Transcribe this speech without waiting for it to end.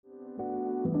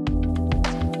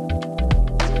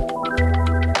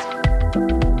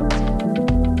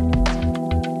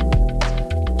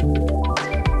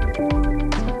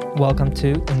Welcome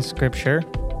to In Scripture,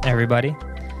 everybody.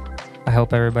 I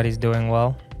hope everybody's doing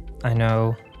well. I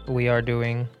know we are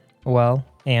doing well.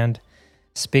 And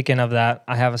speaking of that,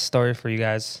 I have a story for you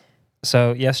guys.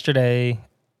 So yesterday,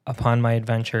 upon my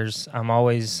adventures, I'm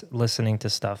always listening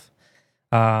to stuff.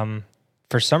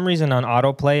 For some reason, on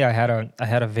autoplay, I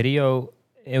had a video.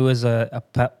 It was a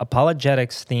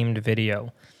apologetics themed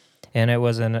video, and it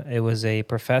was a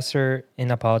professor in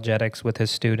apologetics with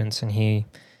his students, and he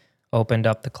opened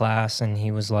up the class and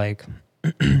he was like,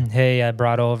 "Hey, I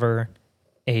brought over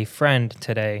a friend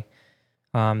today.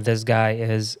 This guy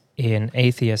is an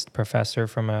atheist professor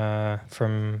from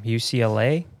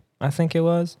UCLA, I think it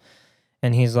was,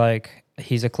 and he's like,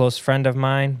 he's a close friend of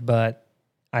mine, but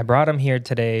I brought him here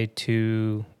today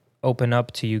to open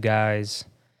up to you guys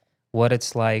what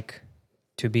it's like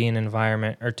to be in an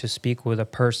environment or to speak with a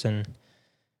person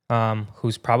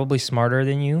who's probably smarter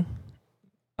than you,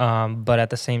 but at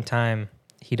the same time,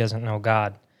 he doesn't know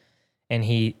God. And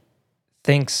he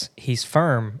thinks he's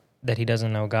firm that he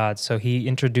doesn't know God. So he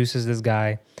introduces this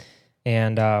guy.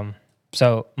 And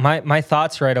so my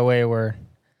thoughts right away were,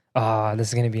 this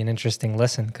is going to be an interesting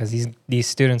listen because these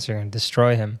students are going to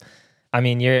destroy him. I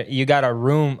mean, you got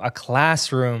a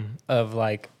classroom of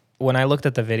like, when I looked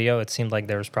at the video, it seemed like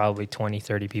there was probably 20,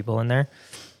 30 people in there.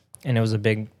 And it was a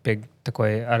big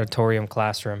Tequay auditorium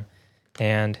classroom.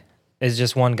 And it's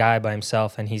just one guy by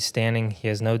himself, and he's standing. He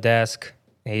has no desk.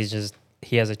 He has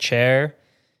a chair,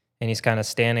 and he's kind of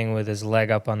standing with his leg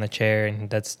up on the chair, and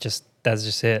that's just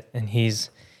it. And he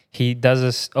does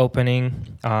this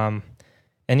opening, and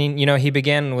he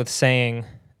began with saying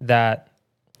that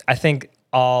I think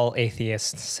all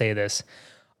atheists say this.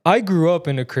 I grew up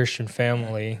in a Christian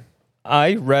family.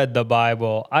 I read the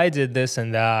Bible. I did this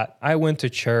and that. I went to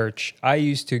church. I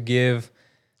used to give,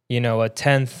 a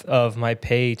tenth of my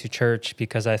pay to church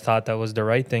because I thought that was the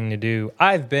right thing to do.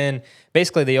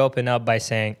 Basically they open up by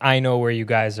saying, I know where you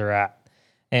guys are at.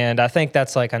 And I think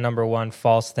that's like a number one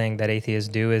false thing that atheists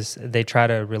do is they try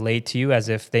to relate to you as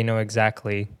if they know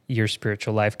exactly your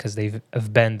spiritual life because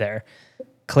have been there.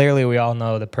 Clearly, we all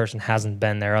know the person hasn't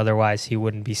been there. Otherwise, he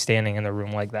wouldn't be standing in the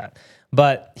room like that.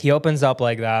 But he opens up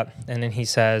like that, and then he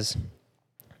says,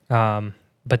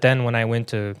 but then when I went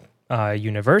to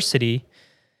university,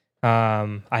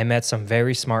 I met some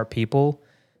very smart people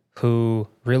who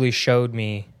really showed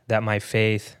me that my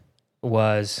faith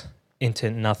was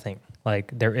into nothing. Like,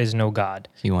 there is no God.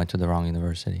 He went to the wrong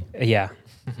university. Yeah.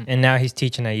 And now he's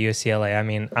teaching at UCLA. I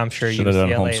mean, I'm sure Should have done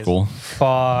UCLA homeschool.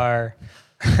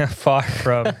 is far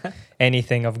from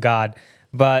anything of God.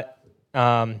 But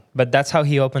that's how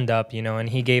he opened up, and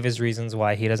he gave his reasons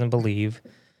why he doesn't believe.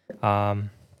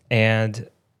 And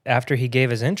after he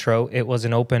gave his intro, it was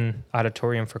an open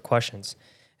auditorium for questions.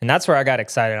 And that's where I got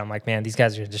excited. I'm like, man, these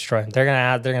guys are going to destroy him. They're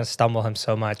going to stumble him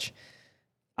so much.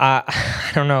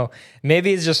 I don't know.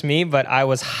 Maybe it's just me, but I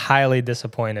was highly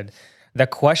disappointed. The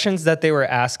questions that they were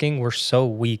asking were so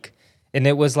weak. And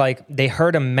it was like they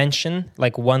heard him mention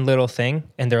like one little thing,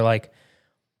 and they're like,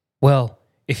 well,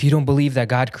 if you don't believe that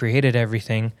God created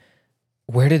everything,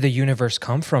 where did the universe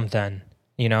come from then?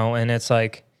 And it's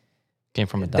like Came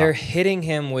from a dot. they're hitting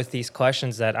him with these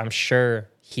questions that I'm sure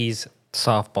he's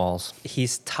taught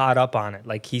up on it.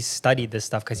 Like he's studied this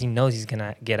stuff because he knows he's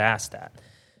gonna get asked that.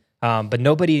 But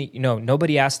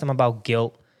nobody asked him about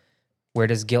guilt. Where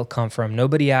does guilt come from?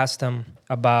 Nobody asked him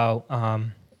about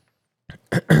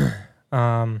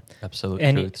absolute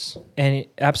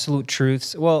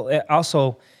truths. Well,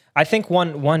 also, I think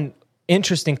one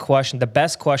interesting question, the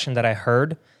best question that I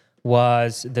heard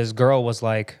was this girl was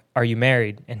like, "Are you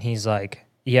married?" And he's like,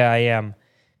 "Yeah, I am."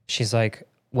 She's like,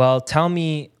 "Well, tell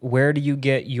me, where do you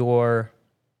get your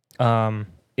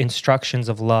instructions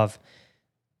of love?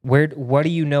 What do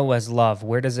you know as love?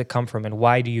 Where does it come from, and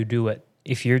why do you do it?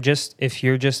 If you're just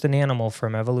an animal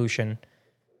from evolution,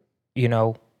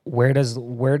 where does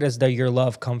your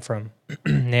love come from?"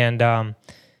 And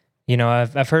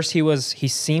at first he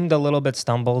seemed a little bit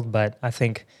stumbled, but I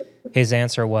think his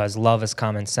answer was love is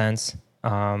common sense.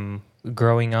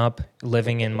 Growing up,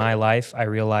 living in my life, I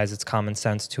realize it's common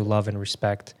sense to love and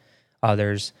respect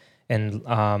others, and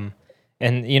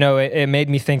it made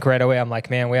me think right away. I'm like,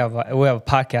 man, we have a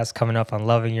podcast coming up on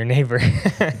loving your neighbor.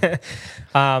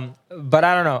 But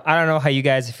I don't know how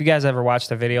if you guys ever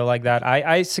watched a video like that,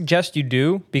 I suggest you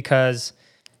do because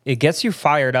it gets you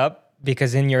fired up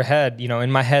because in your head,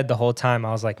 in my head the whole time,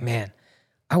 I was like, man,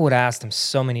 I would have asked him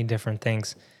so many different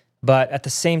things. But at the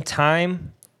same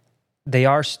time, they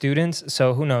are students.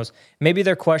 So who knows? Maybe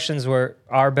their questions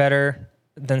are better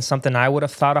than something I would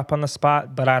have thought up on the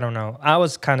spot, but I don't know. I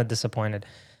was kind of disappointed.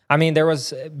 I mean, there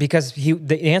was, because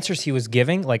the answers he was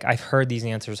giving, like I've heard these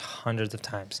answers hundreds of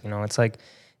times. It's like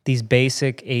these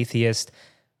basic atheist.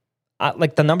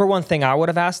 Like the number one thing I would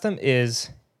have asked him is,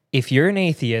 if you're an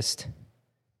atheist,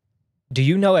 do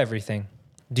you know everything?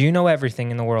 Do you know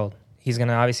everything in the world? He's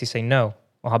gonna obviously say no.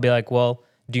 Well, I'll be like, well,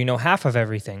 do you know half of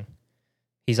everything?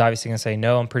 He's obviously gonna say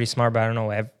no. I'm pretty smart, but I don't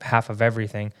know half of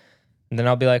everything. And then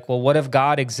I'll be like, well, what if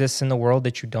God exists in the world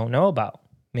that you don't know about?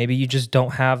 Maybe you just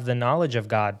don't have the knowledge of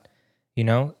God.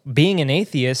 Being an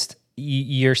atheist,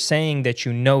 you're saying that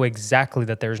you know exactly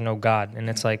that there's no God. And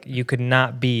it's like, you could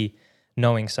not be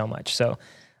knowing so much. So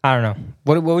I don't know.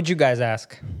 What would you guys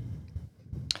ask?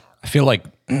 I feel like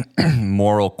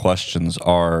moral questions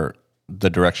are the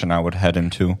direction I would head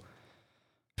into.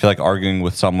 I feel like arguing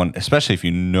with someone, especially if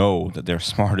you know that they're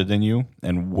smarter than you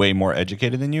and way more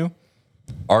educated than you,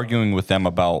 arguing with them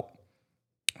about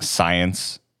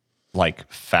science,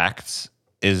 like facts,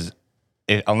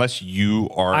 unless you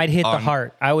are... I'd hit the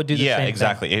heart. I would do the same thing.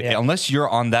 Exactly. Unless you're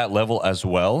on that level as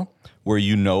well, where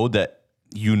you know that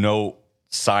you know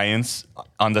science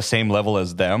on the same level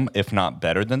as them, if not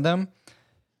better than them,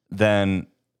 then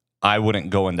I wouldn't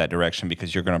go in that direction,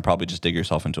 because you're going to probably just dig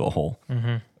yourself into a hole.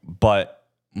 Mm-hmm. But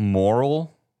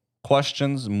moral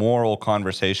questions, moral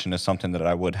conversation is something that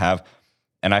I would have.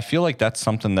 And I feel like that's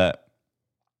something that,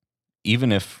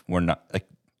 even if we're not, like,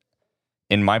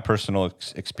 in my personal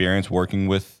experience working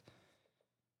with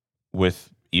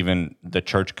even the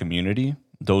church community,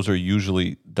 those are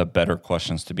usually the better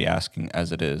questions to be asking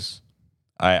as it is.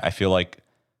 I feel like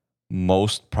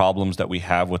most problems that we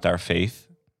have with our faith,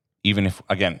 even if,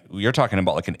 again, you're talking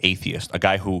about like an atheist, a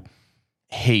guy who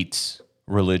hates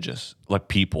religious, like,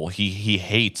 people. He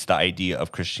hates the idea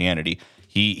of Christianity.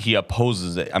 He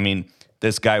opposes it. I mean,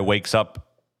 this guy wakes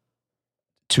up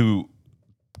to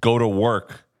go to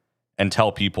work and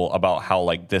tell people about how,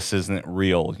 like, this isn't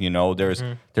real.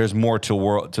 There's more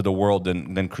to the world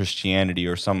than Christianity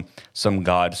or some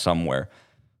God somewhere.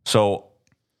 So,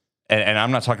 and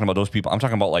I'm not talking about those people. I'm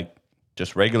talking about, like,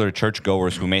 just regular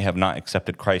churchgoers who may have not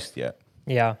accepted Christ yet.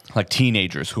 Yeah. Like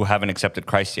teenagers who haven't accepted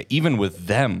Christ yet. Even with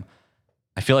them,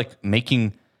 I feel like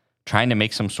trying to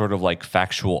make some sort of like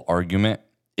factual argument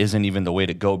isn't even the way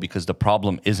to go, because the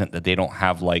problem isn't that they don't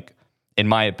have, like, in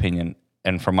my opinion,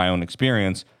 and from my own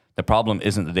experience, the problem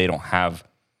isn't that they don't have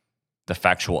the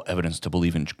factual evidence to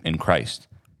believe in Christ.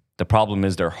 The problem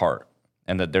is their heart,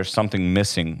 and that there's something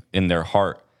missing in their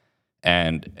heart.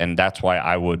 And that's why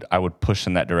I would push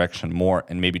in that direction more,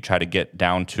 and maybe try to get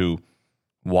down to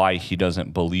why he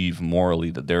doesn't believe morally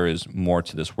that there is more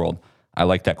to this world. I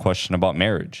like that question about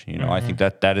marriage. I think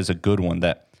that is a good one.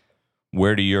 That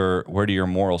where do your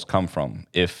morals come from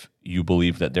if you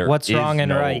believe that there what's is wrong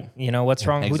and right? What's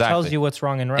wrong? Exactly. Who tells you what's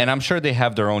wrong and right? And I'm sure they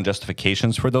have their own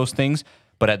justifications for those things.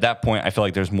 But at that point, I feel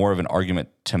like there's more of an argument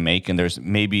to make, and there's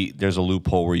a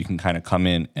loophole where you can kind of come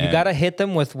in. And you got to hit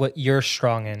them with what you're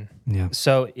strong in. Yeah.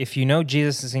 So if you know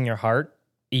Jesus is in your heart,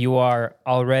 you are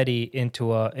already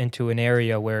into an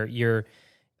area where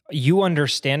you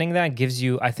understanding that gives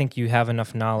you, I think you have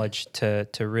enough knowledge to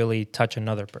really touch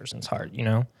another person's heart.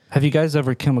 Have you guys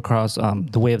ever come across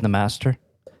The Way of the Master?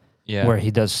 Yeah. Where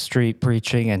he does street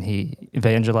preaching and he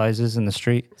evangelizes in the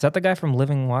street. Is that the guy from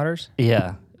Living Waters?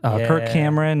 Yeah. Kirk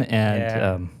Cameron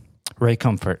and Ray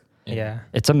Comfort. Yeah.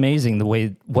 It's amazing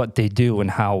what they do and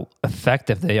how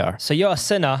effective they are. So you're a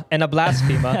sinner and a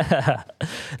blasphemer.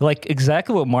 Like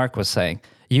exactly what Mark was saying.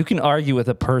 You can argue with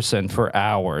a person for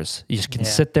hours. You can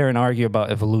sit there and argue about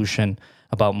evolution,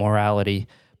 about morality,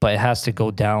 but it has to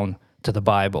go down to the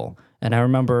Bible. And I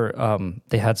remember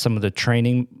they had some of the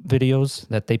training videos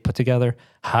that they put together,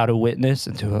 how to witness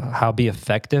and how be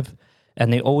effective.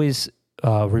 And they always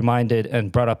reminded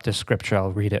and brought up this scripture.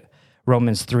 I'll read it.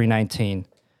 Romans 3:19.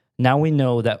 Now we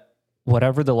know that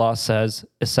whatever the law says,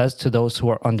 it says to those who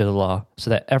are under the law, so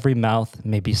that every mouth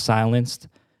may be silenced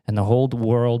and the whole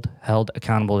world held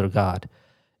accountable to God.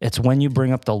 It's when you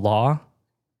bring up the law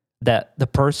that the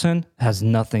person has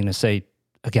nothing to say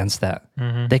against that.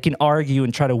 Mm-hmm. They can argue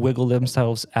and try to wiggle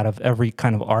themselves out of every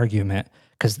kind of argument,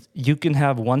 because you can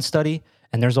have one study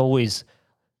and there's always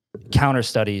counter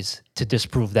studies to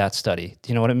disprove that study. Do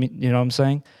you know what I mean? You know what I'm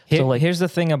saying? Here's the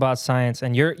thing about science,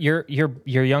 and your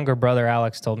younger brother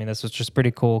Alex told me this, which is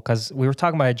pretty cool, because we were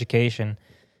talking about education,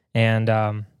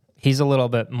 and he's a little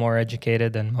bit more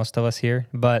educated than most of us here.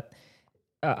 But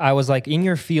I was like, in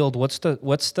your field, what's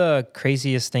the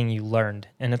craziest thing you learned?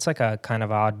 And it's like a kind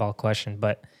of oddball question,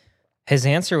 but his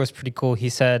answer was pretty cool. He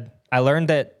said, I learned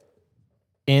that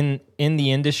in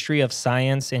the industry of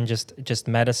science and just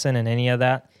medicine and any of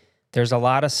that, there's a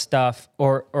lot of stuff,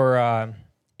 or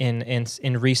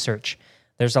in research,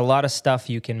 there's a lot of stuff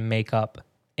you can make up,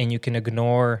 and you can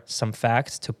ignore some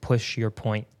facts to push your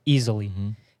point easily.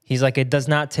 He's like, it does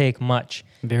not take much.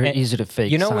 Very easy to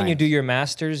fake. You know, when you science. do your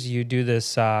master's, you do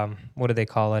this, what do they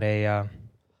call it?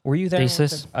 Were you there?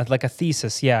 Thesis? Like a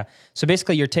thesis, yeah. So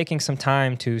basically, you're taking some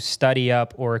time to study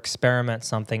up or experiment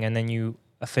something, and then you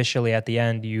officially, at the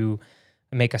end, you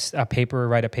make a paper,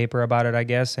 write a paper about it, I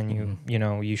guess, and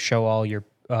you show all your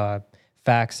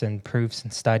facts and proofs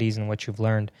and studies and what you've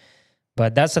learned.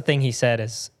 But that's the thing he said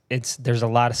is there's a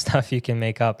lot of stuff you can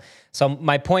make up. So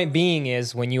my point being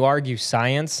is when you argue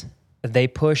science, they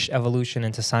push evolution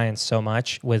into science so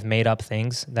much with made up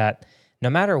things that no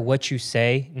matter what you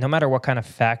say, no matter what kind of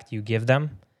fact you give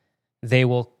them, they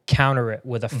will counter it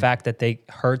with a fact that they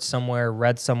heard somewhere,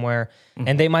 read somewhere,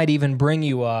 and they might even bring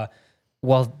you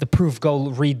the proof, go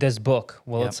read this book.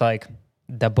 Well, it's like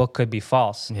the book could be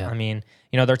false. Yeah. I mean,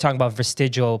 they're talking about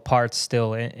vestigial parts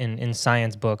still in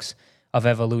science books of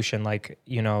evolution. Like,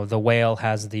 the whale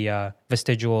has the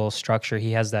vestigial structure.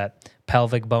 He has that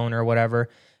pelvic bone or whatever.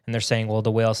 And they're saying, well,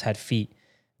 the whales had feet.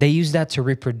 They use that to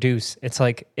reproduce. It's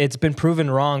like, it's been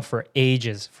proven wrong for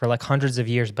ages, for like hundreds of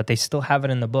years, but they still have it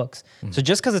in the books. So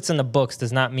just because it's in the books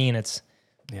does not mean it's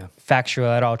factual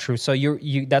at all true. So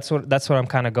that's what I'm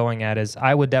kind of going at is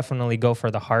I would definitely go for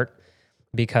the heart,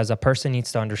 because a person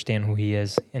needs to understand who he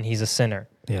is, and he's a sinner.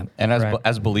 Yeah. And Right.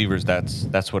 as believers,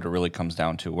 that's what it really comes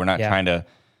down to. We're not trying to,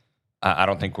 I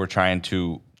don't think we're trying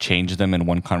to change them in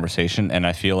one conversation. And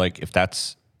I feel like if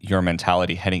that's your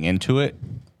mentality heading into it,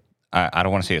 I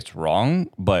don't want to say it's wrong,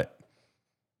 but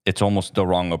it's almost the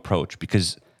wrong approach,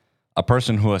 because a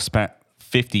person who has spent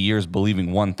 50 years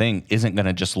believing one thing isn't going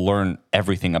to just learn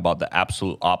everything about the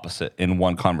absolute opposite in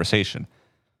one conversation.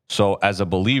 So as a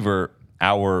believer,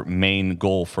 our main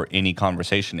goal for any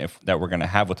conversation that we're going to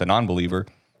have with a non-believer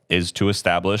is to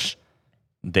establish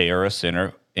they are a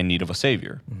sinner in need of a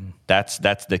savior. That's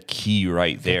the key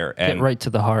right there. Get right to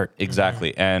the heart.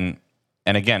 Exactly. And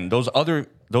again, those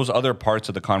other parts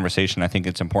of the conversation, I think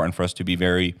it's important for us to be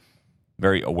very,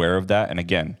 very aware of that. And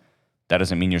again, that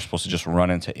doesn't mean you're supposed to just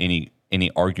run into any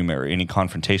argument or any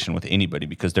confrontation with anybody,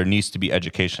 because there needs to be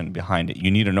education behind it. You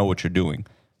need to know what you're doing,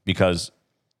 because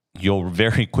you'll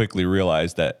very quickly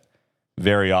realize that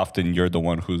very often you're the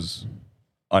one who's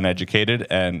uneducated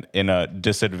and in a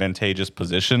disadvantageous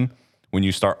position when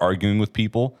you start arguing with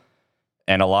people.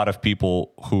 And a lot of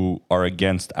people who are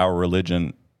against our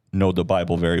religion know the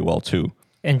Bible very well too.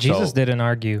 And Jesus So- didn't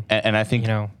argue. And I think,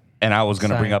 and I was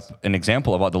going to bring science. up an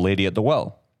example about the lady at the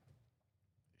well.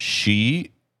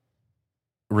 She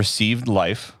received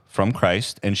life from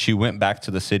Christ, and she went back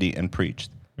to the city and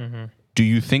preached. Do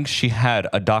you think she had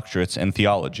a doctorate in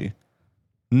theology?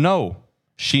 No.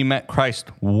 She met Christ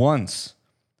once,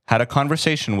 had a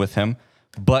conversation with him,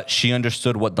 but she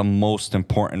understood what the most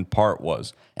important part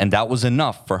was. And that was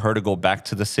enough for her to go back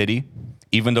to the city,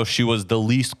 even though she was the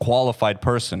least qualified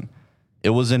person. It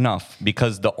was enough,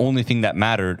 because the only thing that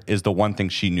mattered is the one thing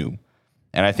she knew.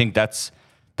 And I think that's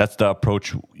the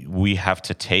approach we have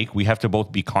to take. We have to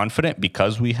both be confident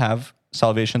because we have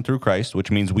salvation through Christ, which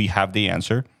means we have the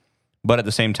answer. But at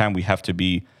the same time, we have to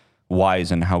be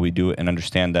wise in how we do it and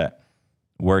understand that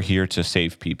we're here to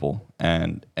save people,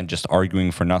 and just arguing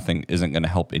for nothing isn't going to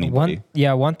help anybody.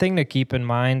 One thing to keep in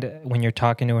mind when you're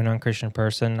talking to an unchristian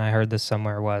person, I heard this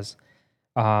somewhere, was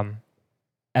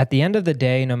at the end of the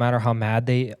day, no matter how mad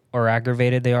they or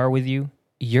aggravated they are with you,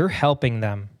 you're helping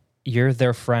them. You're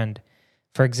their friend.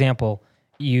 For example,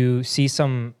 you see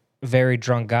some very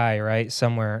drunk guy, right?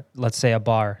 Somewhere, let's say a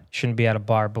bar. You shouldn't be at a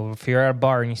bar, but if you're at a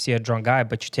bar and you see a drunk guy,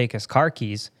 but you take his car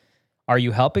keys, are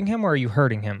you helping him or are you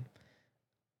hurting him?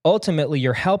 Ultimately,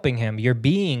 you're helping him. You're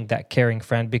being that caring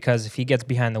friend, because if he gets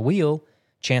behind the wheel,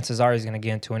 chances are he's going to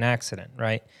get into an accident,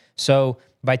 right? So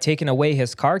by taking away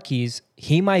his car keys,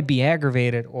 he might be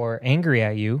aggravated or angry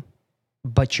at you,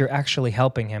 but you're actually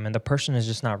helping him, and the person is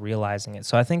just not realizing it.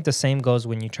 So I think the same goes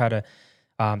when you try to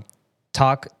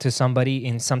talk to somebody,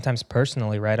 and sometimes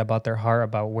personally, right, about their heart,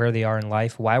 about where they are in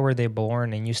life, why were they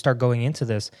born, and you start going into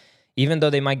this. Even though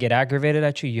they might get aggravated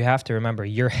at you, you have to remember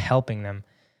you're helping them,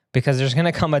 because there's going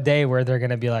to come a day where they're going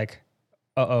to be like,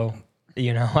 uh-oh,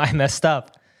 I messed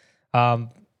up. And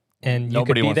you Nobody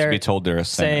could be wants there to be told they're a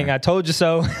sinner. saying, I told you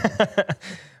so.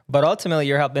 But ultimately,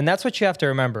 you're helping. And that's what you have to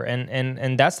remember.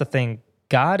 And that's the thing.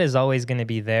 God is always going to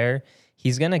be there.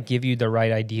 He's going to give you the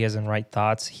right ideas and right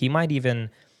thoughts. He might even,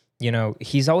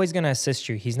 he's always going to assist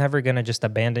you. He's never going to just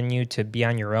abandon you to be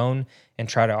on your own and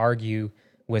try to argue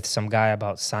with some guy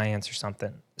about science or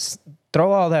something.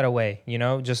 Throw all that away,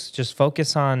 just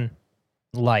focus on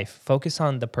life. Focus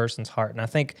on the person's heart. And I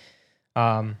think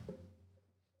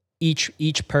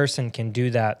each person can do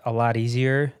that a lot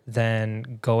easier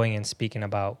than going and speaking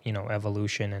about,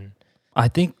 evolution. And I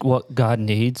think what God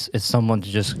needs is someone to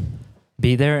just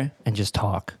be there and just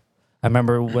talk. I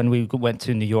remember when we went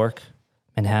to New York,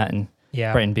 Manhattan,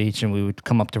 yeah, Brighton Beach, and we would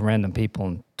come up to random people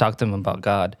and talk to them about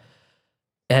God.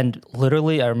 And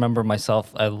literally, I remember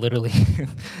myself, I literally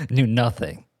knew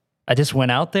nothing. I just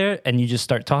went out there and you just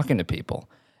start talking to people.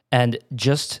 And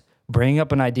just bringing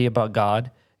up an idea about God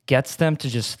gets them to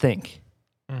just think.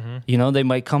 Mm-hmm. They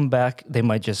might come back, they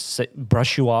might just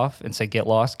brush you off and say, "Get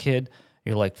lost, kid.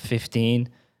 You're like 15.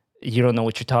 You don't know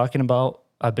what you're talking about.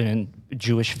 I've been in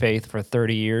Jewish faith for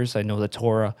 30 years. I know the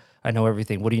Torah. I know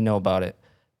everything. What do you know about it?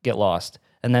 Get lost."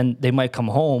 And then they might come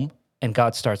home and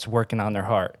God starts working on their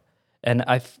heart. And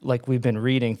like we've been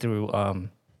reading through,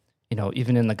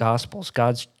 even in the Gospels,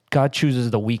 God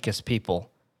chooses the weakest people,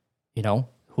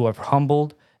 who are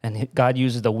humbled, and God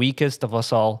uses the weakest of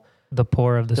us all. The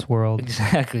poor of this world.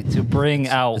 Exactly, to bring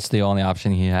out. It's the only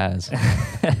option he has.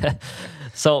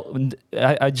 So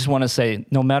I just want to say,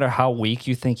 no matter how weak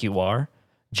you think you are,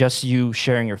 just you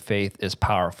sharing your faith is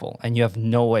powerful, and you have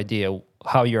no idea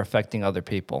how you're affecting other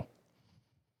people.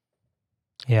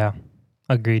 Yeah,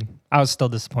 agreed. I was still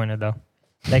disappointed though.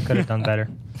 They could have done better.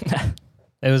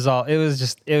 It was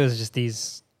just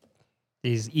these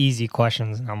easy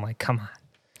questions, and I'm like, come on.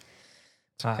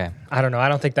 Okay. I don't know. I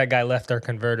don't think that guy left or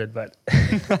converted, but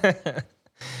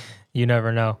you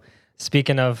never know.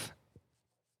 Speaking of,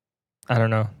 I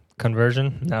don't know,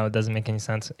 conversion? No, it doesn't make any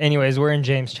sense. Anyways, we're in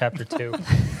James chapter 2.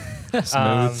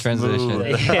 Smooth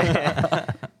transition.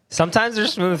 Sometimes they're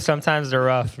smooth, sometimes they're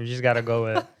rough. We just got to go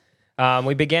with it.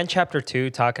 We began chapter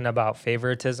 2 talking about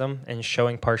favoritism and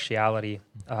showing partiality.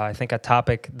 I think a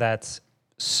topic that's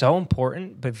so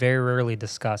important, but very rarely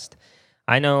discussed.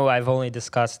 I know I've only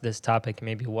discussed this topic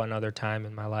maybe one other time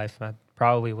in my life. I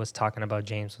probably was talking about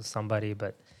James with somebody,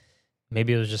 but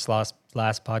maybe it was just last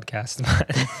podcast.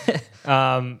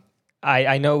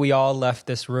 I know we all left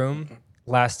this room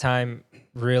last time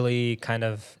really kind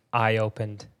of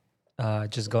eye-opened,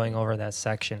 just going over that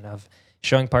section of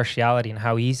showing partiality and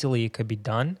how easily it could be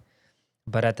done,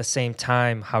 but at the same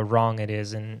time, how wrong it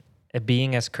is. And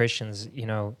being as Christians,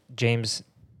 James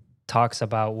talks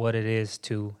about what it is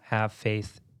to have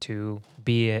faith, to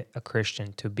be a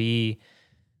Christian, to be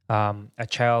a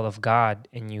child of God,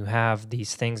 and you have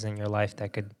these things in your life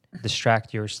that could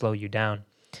distract you or slow you down.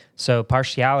 So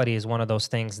partiality is one of those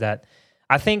things that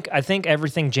I think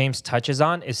everything James touches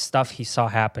on is stuff he saw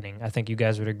happening. I think you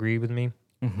guys would agree with me.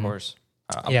 Of course.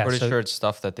 I'm Yeah, pretty so sure it's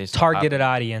stuff that they saw Targeted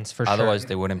happen. audience for sure. Otherwise,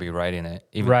 they wouldn't be writing it,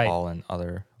 even Right. Paul and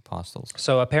other apostles.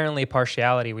 So apparently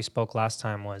partiality, we spoke last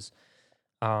time, was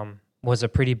a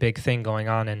pretty big thing going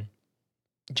on. And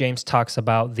James talks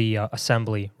about the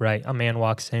assembly, right? A man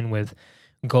walks in with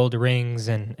gold rings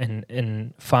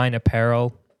and fine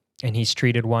apparel, and he's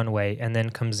treated one way. And then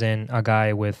comes in a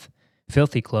guy with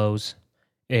filthy clothes,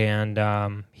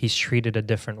 and he's treated a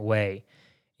different way.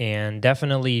 And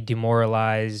definitely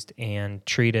demoralized and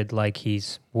treated like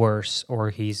he's worse,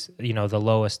 or he's, the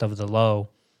lowest of the low.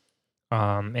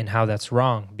 And how that's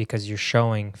wrong because you're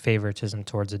showing favoritism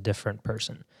towards a different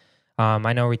person.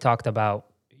 I know we talked about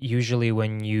usually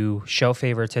when you show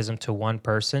favoritism to one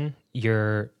person,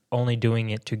 you're only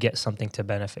doing it to get something to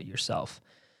benefit yourself.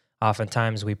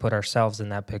 Oftentimes we put ourselves in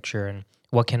that picture and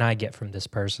what can I get from this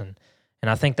person? And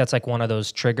I think that's like one of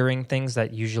those triggering things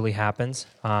that usually happens.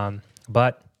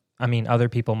 But I mean, other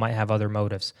people might have other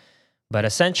motives. But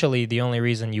essentially, the only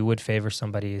reason you would favor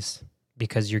somebody is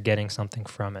because you're getting something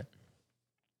from it.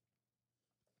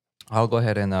 I'll go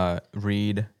ahead and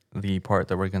read the part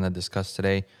that we're going to discuss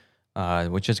today,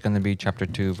 which is going to be chapter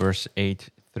 2, verse 8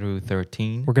 through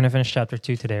 13. We're going to finish chapter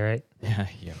 2 today, right?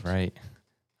 Yeah, right.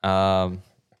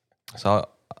 So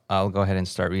I'll go ahead and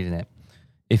start reading it.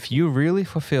 If you really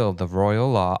fulfill the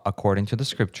royal law according to the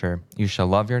scripture, you shall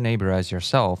love your neighbor as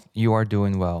yourself, you are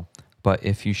doing well. But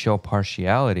if you show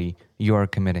partiality, you are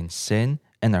committing sin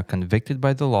and are convicted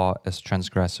by the law as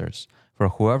transgressors. For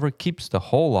whoever keeps the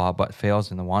whole law but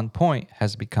fails in one point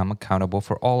has become accountable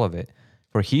for all of it.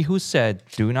 For he who said,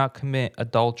 "Do not commit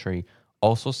adultery,"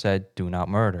 also said, "Do not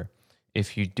murder."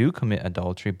 If you do commit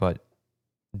adultery but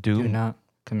Do not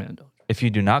commit adultery. If you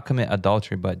do not commit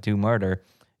adultery but do murder,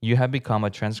 you have become a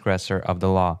transgressor of the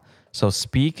law. So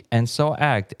speak and so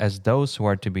act as those who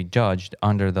are to be judged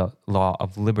under the law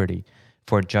of liberty.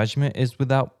 For judgment is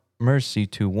without mercy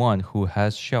to one who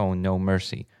has shown no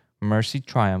mercy. Mercy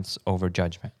triumphs over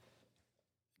judgment.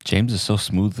 James is so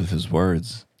smooth with his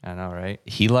words. I know, right?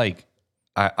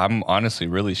 I'm honestly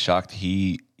really shocked.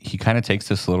 He kind of takes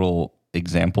this little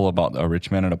example about a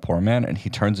rich man and a poor man, and he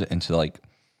turns it into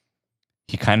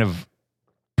he kind of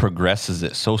progresses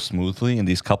it so smoothly in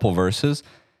these couple verses,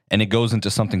 and it goes into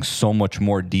something so much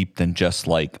more deep than just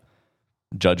like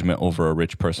judgment over a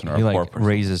rich person or He a poor like person.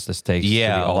 raises the stakes to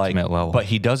the ultimate level. But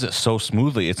he does it so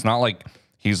smoothly. It's not like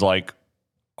he's like,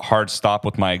 hard stop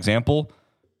with my example.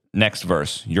 Next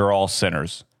verse, you're all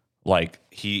sinners. Like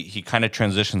he kind of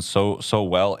transitions so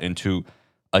well into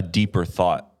a deeper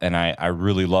thought, and I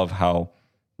really love how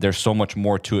there's so much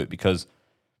more to it, because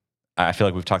I feel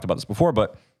like we've talked about this before,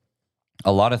 but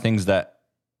a lot of things that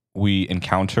we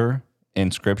encounter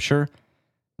in Scripture,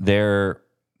 they're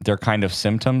kind of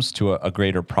symptoms to a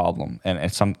greater problem, and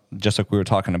it's some, just like we were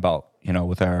talking about,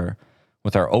 with our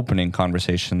opening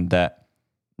conversation, that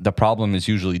the problem is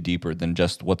usually deeper than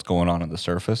just what's going on the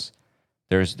surface.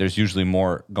 There's usually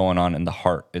more going on in the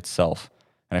heart itself.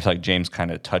 And I feel like James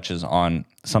kind of touches on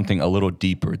something a little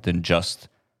deeper than just,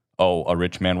 a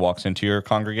rich man walks into your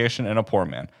congregation and a poor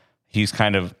man. He's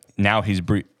kind of, now he's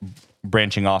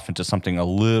branching off into something a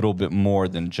little bit more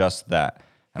than just that.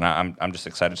 And I'm just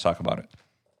excited to talk about it.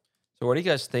 So what do you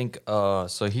guys think?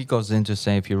 So he goes into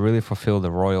saying, if you really fulfill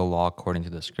the royal law according to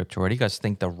the scripture, what do you guys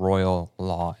think the royal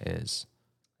law is?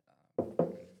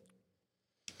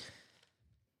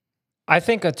 I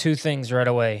think of two things right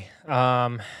away.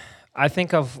 I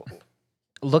think of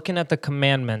looking at the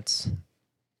commandments.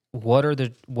 What are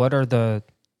the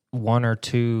one or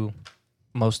two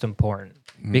most important?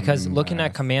 Because looking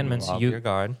at commandments, Love you your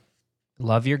God.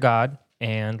 love your God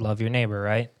and love your neighbor,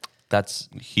 right?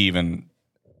 He even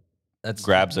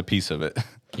grabs a piece of it.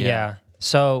 Yeah.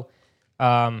 So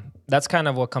that's kind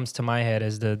of what comes to my head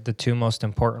is the two most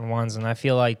important ones, and I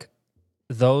feel like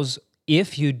those,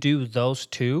 if you do those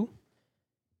two,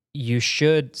 you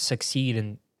should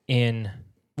succeed in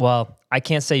well, I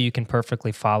can't say you can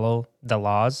perfectly follow the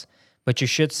laws, but you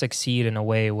should succeed in a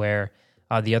way where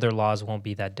the other laws won't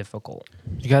be that difficult.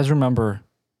 You guys remember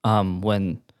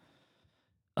when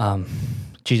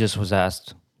Jesus was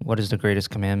asked, what is the greatest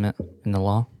commandment in the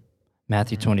law?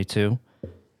 Matthew 22.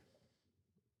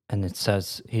 And it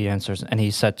says, he answers, and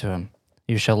he said to him,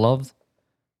 you shall love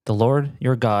the Lord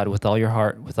your God with all your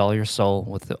heart, with all your soul,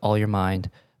 with all your mind.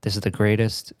 This is the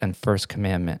greatest and first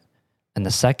commandment. And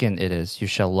the second it is, you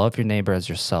shall love your neighbor as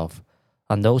yourself.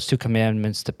 On those two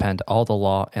commandments depend all the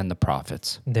law and the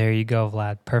prophets. There you go,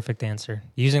 Vlad. Perfect answer.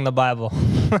 Using the Bible.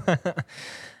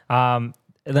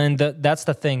 Then that's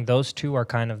the thing. Those two are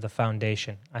kind of the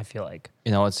foundation, I feel like.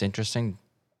 You know, it's interesting.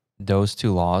 Those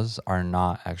two laws are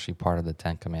not actually part of the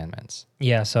 10 Commandments.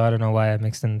 Yeah, so I don't know why I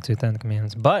mixed in the two Ten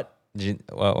Commandments. But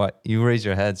What? You raised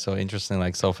your head so interesting,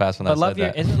 like so fast when I said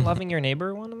that. Isn't loving your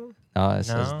neighbor one of them? No, it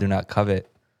says do not covet.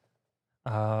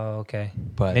 Oh, okay.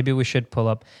 But Maybe we should pull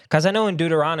up. Because I know in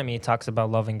Deuteronomy it talks about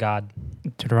loving God.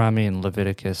 Deuteronomy and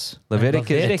Leviticus.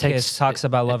 Leviticus talks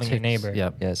about loving your neighbor.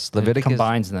 Yep. yes, It Leviticus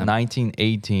combines them.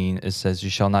 19:18, it says, you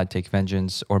shall not take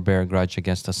vengeance or bear a grudge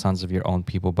against the sons of your own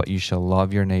people, but you shall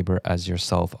love your neighbor as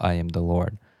yourself. I am the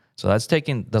Lord. So that's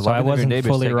taking the So I love of your wasn't neighbor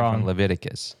is fully taken wrong. from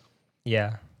Leviticus.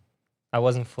 Yeah. I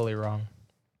wasn't fully wrong.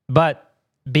 But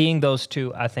being those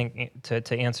two, I think,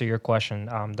 to answer your question,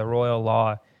 the royal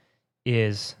law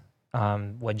is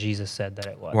what Jesus said that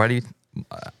it was. Why do you?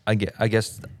 I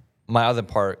guess my other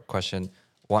question: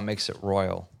 what makes it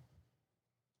royal?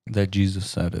 That Jesus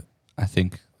said it. I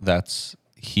think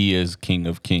he is King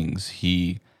of Kings.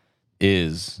 He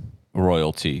is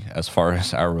royalty as far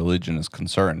as our religion is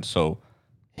concerned. So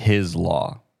his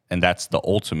law, and that's the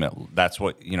ultimate. That's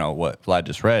what what Vlad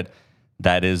just read.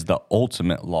 That is the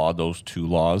ultimate law. Those two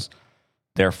laws.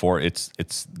 Therefore, it's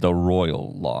the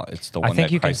royal law. It's the one. I think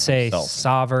that you can Christ say himself.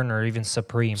 sovereign or even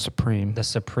supreme. Supreme. The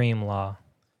supreme law.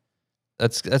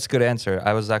 That's a good answer.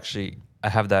 I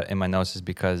have that in my notes is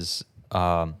because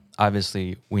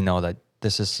obviously we know that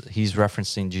he's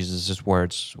referencing Jesus'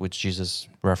 words, which Jesus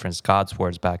referenced God's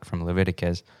words back from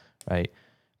Leviticus, right?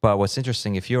 But what's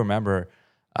interesting, if you remember,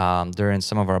 during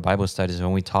some of our Bible studies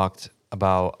when we talked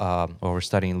about, we're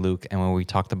studying Luke, and when we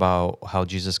talked about how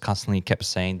Jesus constantly kept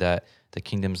saying that the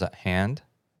kingdom's at hand,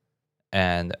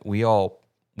 and we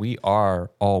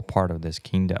are all part of this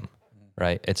kingdom,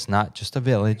 right? It's not just a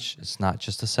village, it's not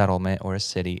just a settlement or a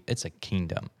city, it's a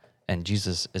kingdom, and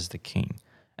Jesus is the king.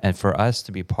 And for us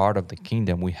to be part of the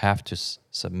kingdom, we have to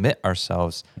submit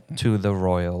ourselves to the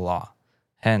royal law.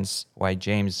 Hence why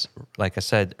James, like I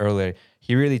said earlier,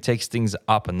 he really takes things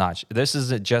up a notch. This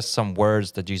isn't just some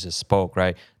words that Jesus spoke,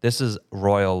 right? This is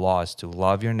royal laws to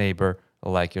love your neighbor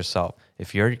like yourself.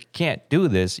 If you can't do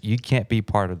this, you can't be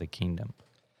part of the kingdom.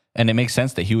 And it makes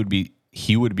sense that he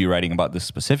would be writing about this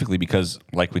specifically because,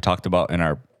 like we talked about in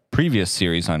our previous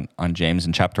series on James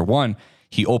in chapter 1,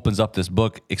 he opens up this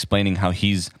book explaining how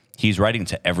he's writing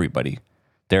to everybody.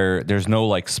 there's no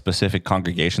like specific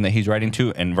congregation that he's writing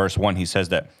to. In verse 1, he says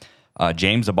that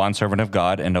James, a bondservant of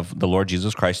God and of the Lord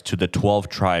Jesus Christ, to the 12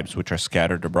 tribes which are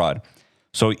scattered abroad.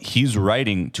 So he's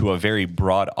writing to a very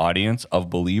broad audience of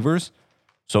believers.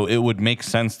 So it would make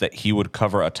sense that he would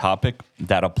cover a topic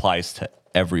that applies to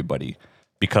everybody,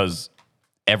 because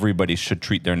everybody should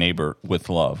treat their neighbor with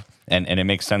love. And it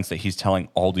makes sense that he's telling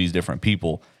all these different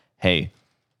people, hey,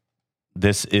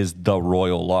 this is the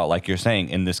royal law. Like you're saying,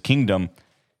 in this kingdom,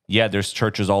 yeah, there's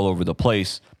churches all over the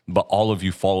place, but all of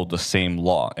you follow the same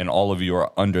law, and all of you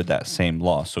are under that same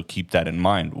law. So keep that in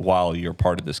mind while you're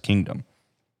part of this kingdom.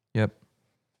 Yep.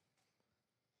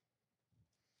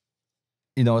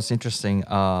 You know, it's interesting.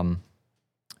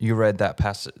 You read that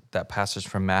passage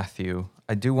from Matthew.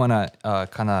 I do want to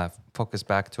kind of focus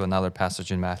back to another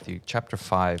passage in Matthew, chapter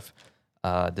 5.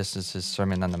 This is his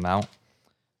Sermon on the Mount,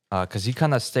 because he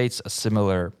kind of states a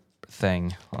similar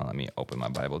thing. Well, let me open my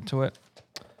Bible to it.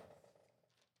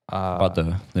 About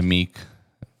the meek.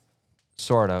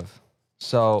 Sort of.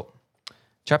 So,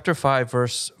 chapter 5,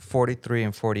 verse 43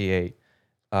 and 48,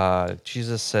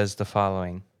 Jesus says the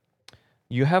following.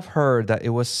 You have heard that it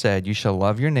was said, you shall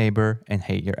love your neighbor and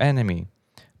hate your enemy.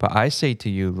 But I say to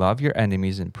you, love your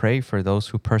enemies and pray for those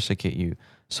who persecute you,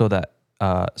 so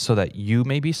that you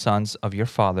may be sons of your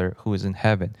Father who is in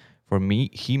heaven. For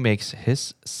he makes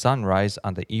his sun rise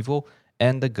on the evil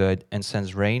and the good, and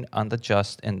sends rain on the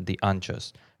just and the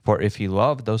unjust. For if you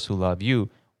love those who love you,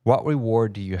 what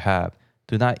reward do you have?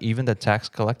 Do not even the tax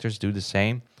collectors do the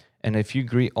same? And if you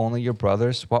greet only your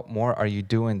brothers, what more are you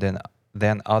doing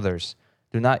than others?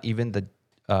 Do not even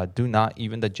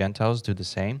the Gentiles do the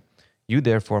same? You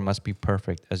therefore must be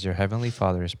perfect, as your heavenly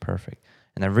Father is perfect.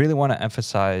 And I really want to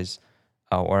emphasize,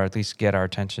 or at least get our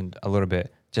attention a little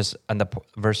bit, just on the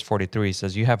verse 43, he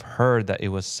says, you have heard that it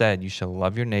was said, you shall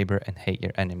love your neighbor and hate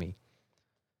your enemy.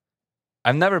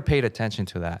 I've never paid attention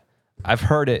to that. I've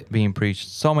heard it being preached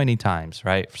so many times,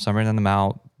 right? Sermon on the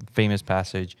Mount, famous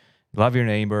passage, love your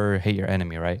neighbor, hate your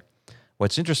enemy, right?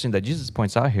 What's interesting that Jesus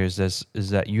points out here is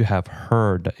that you have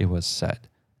heard that it was said.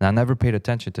 And I never paid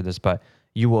attention to this, but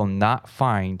you will not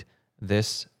find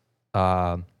this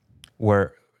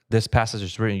where this passage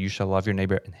is written, you shall love your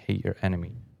neighbor and hate your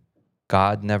enemy.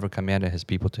 God never commanded his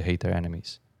people to hate their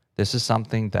enemies. This is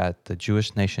something that the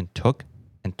Jewish nation took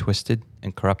and twisted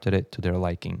and corrupted it to their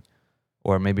liking.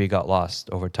 Or maybe it got lost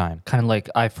over time. Kind of like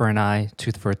eye for an eye,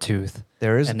 tooth for a tooth.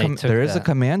 There is a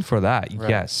command for that, right.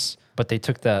 Yes. But they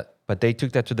took that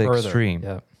to the extreme,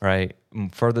 yeah. Right?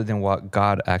 Further than what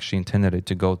God actually intended it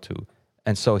to go to.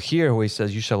 And so here where he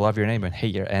says, you shall love your neighbor and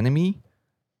hate your enemy,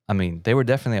 I mean, they were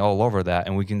definitely all over that.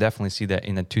 And we can definitely see that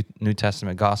in the New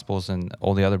Testament Gospels and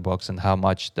all the other books, and how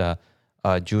much the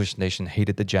Jewish nation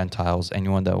hated the Gentiles.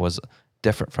 Anyone that was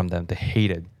different from them, they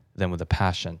hated them with a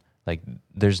passion. Like,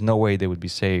 there's no way they would be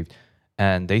saved.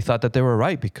 And they thought that they were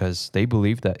right because they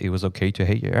believed that it was okay to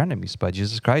hate your enemies. But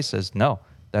Jesus Christ says, no,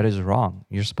 that is wrong.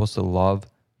 You're supposed to love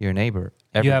your neighbor.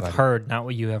 Everybody. You have heard, not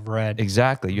what you have read.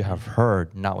 Exactly. You have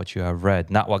heard, not what you have read,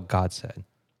 not what God said.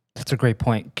 That's a great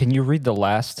point. Can you read the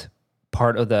last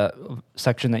part of the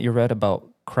section that you read about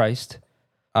Christ?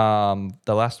 The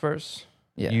last verse?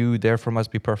 Yeah. You therefore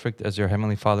must be perfect as your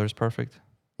heavenly Father is perfect.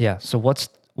 Yeah. So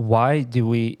why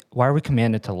are we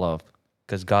commanded to love?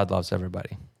 Because God loves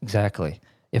everybody. Exactly.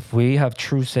 If we have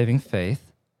true saving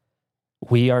faith,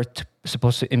 we are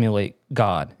supposed to emulate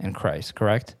God and Christ,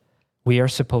 correct? We are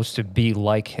supposed to be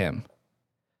like him.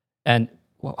 And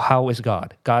how is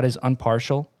God? God is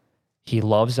impartial. He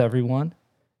loves everyone,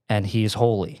 and he is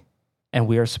holy. And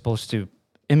we are supposed to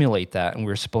emulate that, and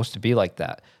we're supposed to be like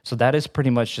that. So that is pretty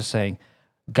much just saying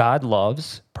God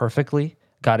loves perfectly,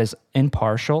 God is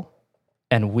impartial,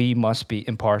 and we must be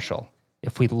impartial.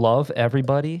 If we love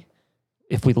everybody,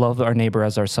 if we love our neighbor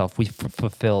as ourselves, we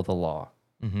fulfill the law,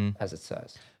 as it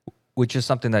says. Which is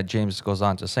something that James goes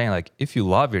on to saying, like, if you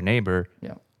love your neighbor,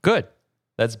 Yeah. good.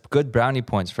 That's good brownie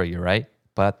points for you, right?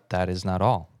 But that is not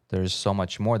all. There's so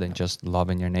much more than just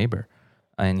loving your neighbor.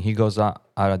 And he goes on.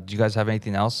 Do you guys have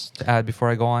anything else to add before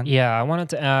I go on? Yeah, I wanted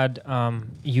to add,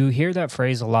 you hear that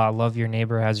phrase a lot, love your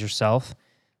neighbor as yourself.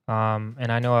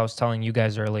 And I know I was telling you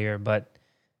guys earlier, but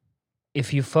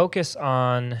if you focus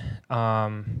on,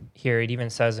 here it even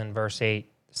says in verse 8,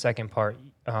 the second part,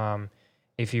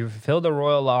 if you fulfill the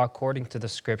royal law according to the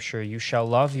scripture, you shall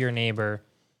love your neighbor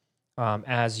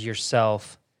as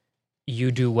yourself,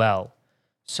 you do well.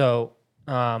 So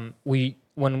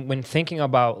when thinking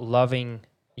about loving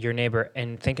your neighbor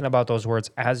and thinking about those words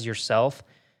as yourself,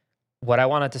 what I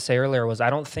wanted to say earlier was I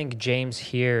don't think James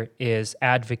here is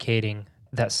advocating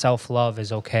that self-love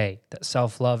is okay, that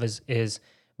self-love is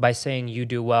by saying you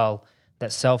do well,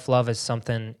 that self-love is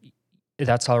something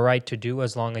that's all right to do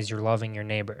as long as you're loving your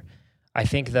neighbor. I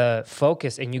think the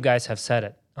focus, and you guys have said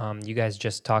it, you guys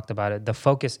just talked about it, the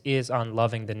focus is on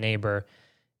loving the neighbor.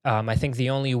 I think the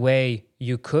only way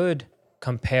you could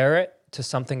compare it to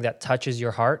something that touches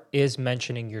your heart is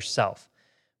mentioning yourself,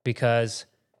 because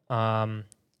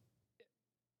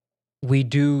we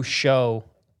do show,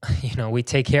 we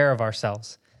take care of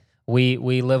ourselves. We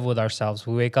live with ourselves.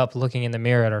 We wake up looking in the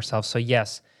mirror at ourselves. So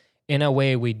yes, in a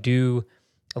way, we do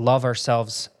love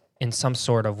ourselves in some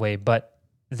sort of way, but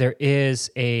there is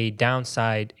a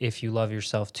downside if you love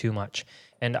yourself too much.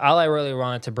 And all I really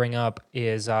wanted to bring up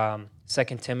is 2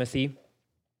 Timothy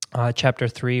chapter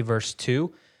 3, verse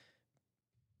 2,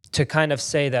 to kind of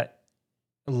say that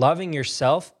loving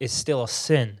yourself is still a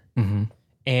sin. Mm-hmm.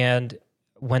 And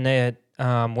when 2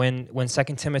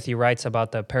 Timothy writes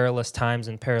about the perilous times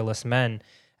and perilous men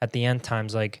at the end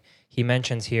times, like he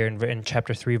mentions here in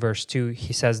chapter 3, verse 2,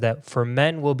 he says that for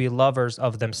men will be lovers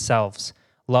of themselves,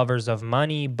 lovers of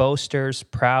money, boasters,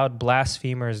 proud,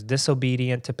 blasphemers,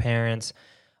 disobedient to parents,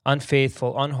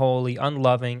 unfaithful, unholy,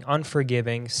 unloving,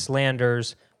 unforgiving,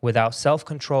 slanderers, without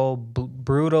self-control,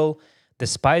 brutal,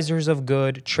 despisers of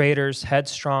good, traitors,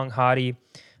 headstrong, haughty,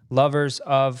 lovers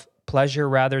of pleasure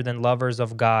rather than lovers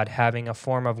of God, having a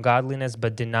form of godliness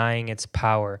but denying its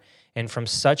power. And from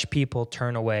such people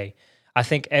turn away. I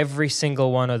think every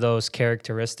single one of those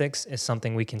characteristics is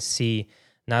something we can see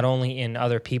not only in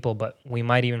other people, but we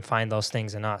might even find those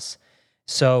things in us.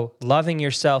 So loving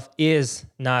yourself is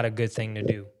not a good thing to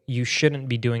do. You shouldn't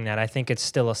be doing that. I think it's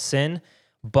still a sin,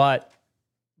 but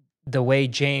the way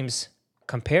James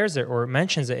compares it or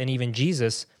mentions it, and even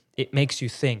Jesus, it makes you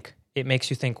think. It makes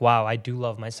you think, wow, I do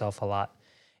love myself a lot.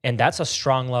 And that's a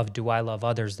strong love. Do I love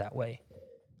others that way?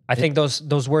 I think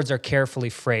those words are carefully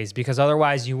phrased, because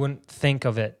otherwise you wouldn't think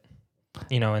of it,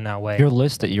 in that way. Your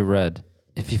list that you read,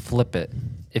 if you flip it,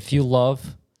 if you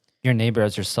love your neighbor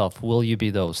as yourself, will you be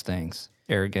those things?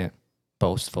 Arrogant,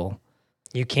 boastful.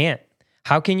 You can't.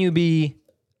 How can you be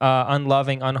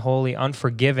unloving, unholy,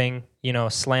 unforgiving,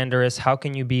 slanderous? How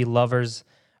can you be lovers,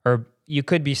 or you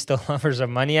could be still lovers of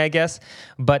money, I guess,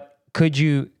 but could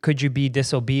you be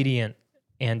disobedient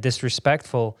and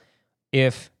disrespectful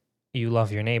if you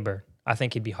love your neighbor? I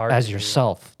think it'd be hard As to do.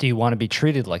 yourself. Do you want to be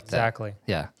treated like that? Exactly.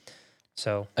 Yeah.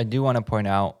 So I do want to point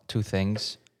out two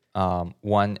things.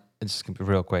 One, it's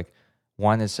real quick.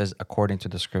 One, it says according to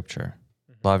the scripture,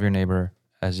 love your neighbor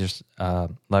as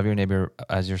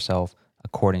yourself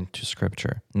according to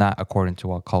scripture, not according to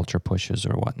what culture pushes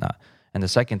or whatnot. And the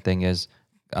second thing is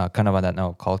kind of on that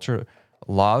note, culture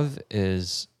love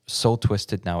is so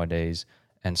twisted nowadays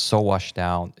and so washed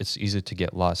down. It's easy to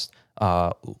get lost.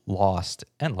 But I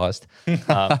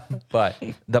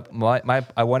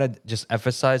want to just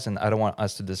emphasize, and I don't want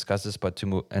us to discuss this, but to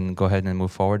move and go ahead and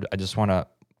move forward. I just want to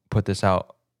put this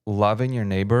out: loving your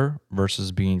neighbor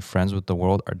versus being friends with the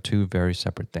world are two very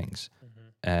separate things,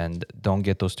 and don't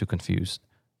get those two confused.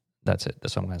 That's it.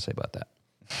 That's what I'm going to say about that.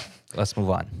 Let's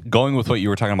move on. Going with what you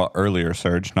were talking about earlier,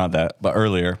 Serge, not that, but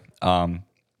earlier,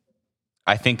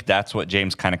 I think that's what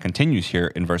James kind of continues here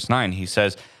in verse 9. He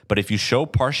says, but if you show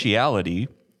partiality,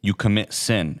 you commit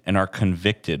sin and are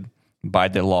convicted by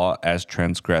the law as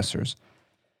transgressors.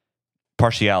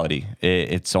 Partiality,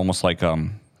 it's almost like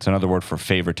it's another word for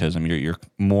favoritism.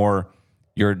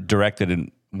 You're directed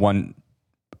in one.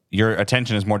 Your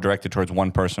attention is more directed towards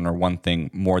one person or one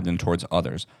thing more than towards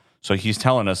others. So he's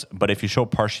telling us, but if you show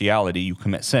partiality, you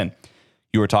commit sin.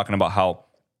 You were talking about how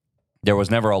there was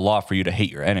never a law for you to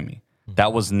hate your enemy.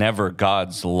 That was never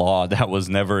God's law. That was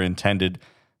never intended.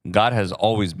 God has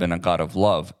always been a God of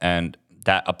love, and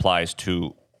that applies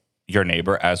to your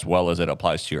neighbor as well as it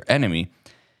applies to your enemy.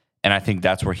 And I think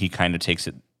that's where he kind of takes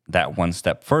it that one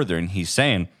step further, and he's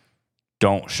saying,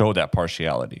 don't show that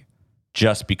partiality.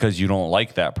 Just because you don't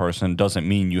like that person doesn't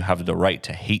mean you have the right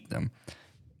to hate them.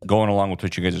 Going along with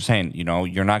what you guys are saying,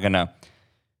 you're not going to,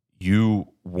 you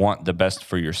want the best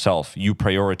for yourself. You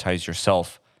prioritize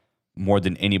yourself more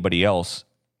than anybody else.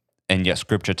 And yet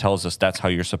scripture tells us that's how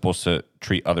you're supposed to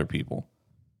treat other people,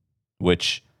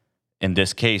 which in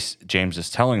this case, James is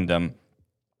telling them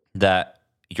that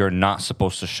you're not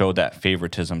supposed to show that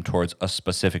favoritism towards a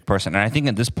specific person. And I think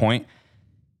at this point,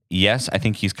 yes, I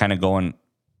think he's kind of going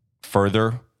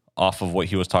further off of what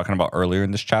he was talking about earlier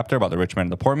in this chapter about the rich man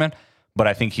and the poor man. But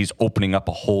I think he's opening up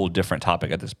a whole different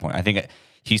topic at this point. I think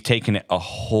he's taken it a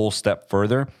whole step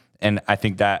further. And I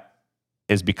think that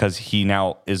is because he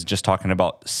now is just talking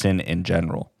about sin in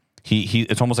general.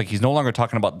 It's almost like he's no longer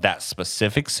talking about that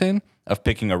specific sin of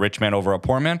picking a rich man over a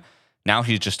poor man. Now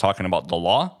he's just talking about the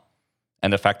law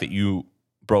and the fact that you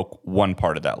broke one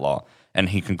part of that law. And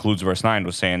he concludes verse 9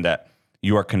 with saying that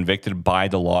you are convicted by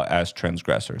the law as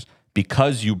transgressors.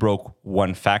 Because you broke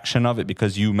one faction of it,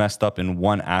 because you messed up in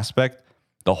one aspect,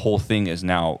 the whole thing is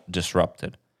now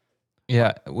disrupted.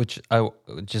 Yeah, which I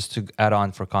just to add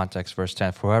on for context, verse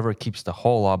 10, for whoever keeps the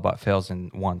whole law but fails in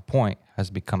one point has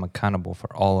become accountable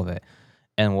for all of it.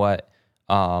 And what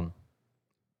I'm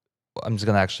just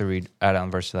going to actually add on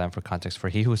verse 11 for context. For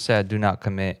he who said, do not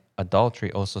commit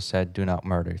adultery, also said, do not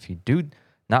murder. If you do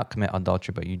not commit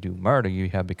adultery, but you do murder, you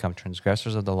have become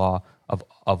transgressors of the law,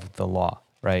 of the law,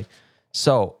 right?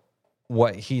 So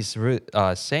what he's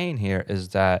saying here is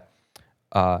that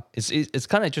it's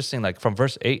kind of interesting. Like from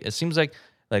verse 8, it seems like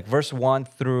verse 1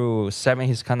 through 7,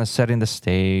 he's kind of setting the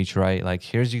stage, right? Like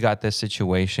here's, you got this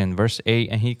situation. Verse 8,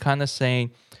 and he kind of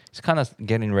saying, he's kind of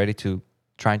getting ready to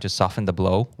trying to soften the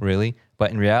blow, really.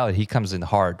 But in reality, he comes in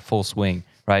hard, full swing,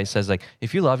 right? It says like,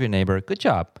 if you love your neighbor, good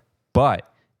job.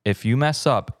 But if you mess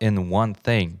up in one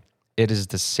thing, it is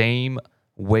the same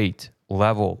weight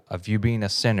level of you being a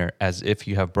sinner as if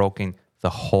you have broken the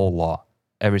whole law,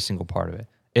 every single part of it.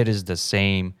 It is the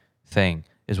same thing,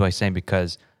 is what he's saying,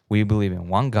 because we believe in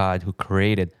one God who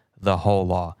created the whole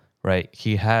law, right?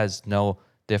 He has no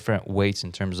different weights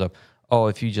in terms of, oh,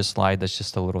 if you just lied, that's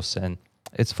just a little sin.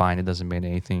 It's fine. It doesn't mean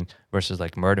anything. Versus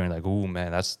like murdering, like, oh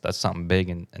man, that's something big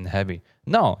and heavy.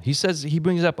 No, he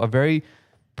brings up a very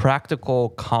practical,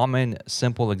 common,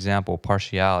 simple example,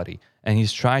 partiality. And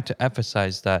he's trying to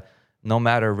emphasize that no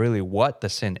matter really what the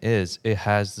sin is, it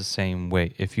has the same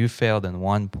weight. If you failed in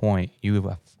one point,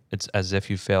 it's as if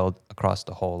you failed across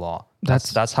the whole law.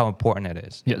 That's how important it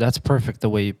is. Yeah, that's perfect the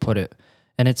way you put it.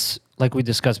 And it's like we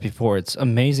discussed before, it's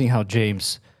amazing how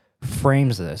James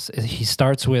frames this. He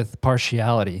starts with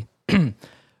partiality.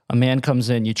 A man comes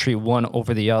in, you treat one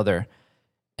over the other,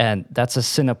 and that's a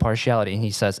sin of partiality. And he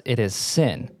says it is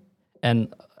sin.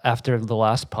 And after the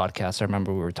last podcast, I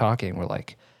remember we were talking, we're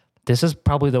like, this is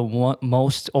probably the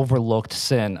most overlooked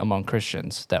sin among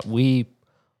Christians that we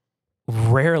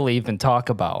rarely even talk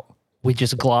about. We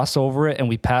just gloss over it and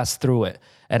we pass through it.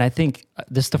 And I think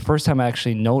this is the first time I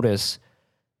actually notice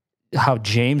how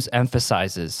James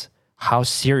emphasizes how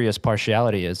serious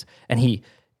partiality is. And he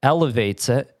elevates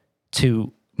it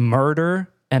to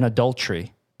murder and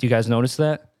adultery. Do you guys notice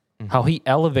that? Mm-hmm. How he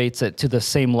elevates it to the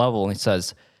same level. And he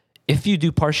says, if you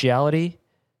do partiality,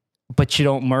 but you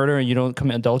don't murder and you don't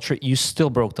commit adultery, you still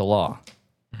broke the law.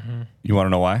 Mm-hmm. You want to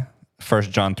know why? 1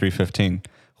 John 3:15.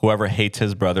 Whoever hates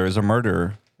his brother is a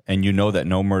murderer, and you know that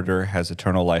no murderer has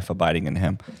eternal life abiding in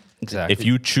him. Exactly. If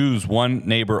you choose one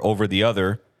neighbor over the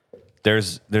other,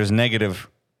 there's negative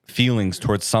feelings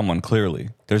towards someone, clearly.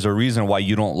 There's a reason why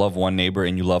you don't love one neighbor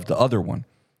and you love the other one.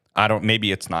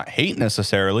 Maybe it's not hate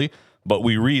necessarily, but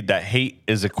we read that hate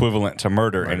is equivalent to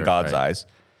murder in God's eyes.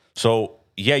 So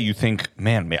yeah, you think,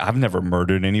 man, I've never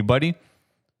murdered anybody.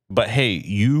 But hey,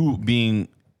 you being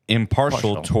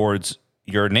impartial towards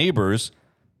your neighbors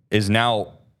is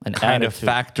now kind of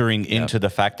factoring into the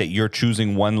fact that you're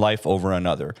choosing one life over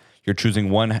another. You're choosing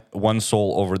one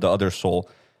soul over the other soul.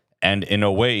 And in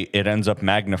a way, it ends up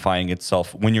magnifying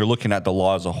itself. When you're looking at the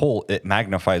law as a whole, it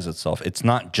magnifies itself. It's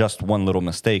not just one little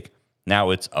mistake.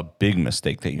 Now it's a big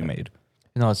mistake that you made.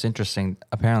 You know, it's interesting.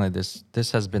 Apparently,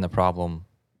 this has been a problem,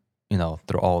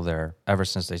 ever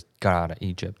since they got out of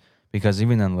Egypt. Because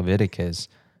even in Leviticus,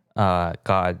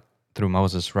 God, through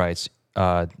Moses, writes,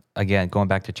 again, going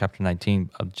back to chapter 19,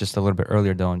 just a little bit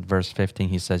earlier, though, in verse 15,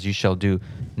 he says, you shall do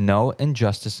no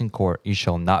injustice in court. You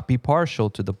shall not be partial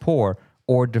to the poor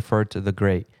or defer to the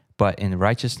great, but in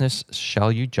righteousness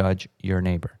shall you judge your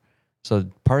neighbor. So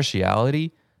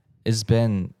partiality has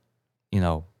been,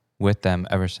 with them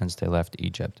ever since they left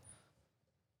Egypt.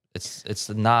 It's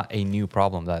not a new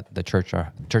problem that the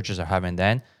churches are having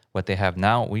then. What they have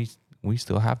now, we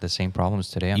still have the same problems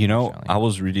today. I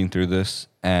was reading through this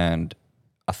and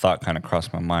a thought kind of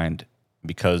crossed my mind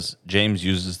because James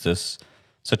uses this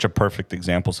such a perfect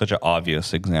example, such an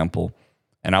obvious example.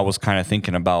 And I was kind of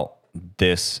thinking about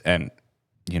this, and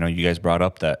you guys brought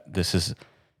up that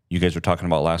you guys were talking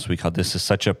about last week how this is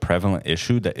such a prevalent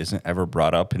issue that isn't ever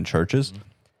brought up in churches. Mm-hmm.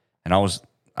 And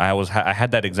I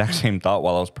had that exact same thought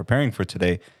while I was preparing for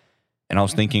today, and I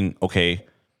was thinking, okay,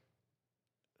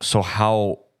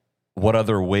 so what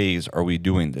other ways are we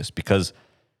doing this? Because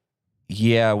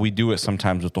yeah, we do it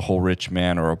sometimes with the whole rich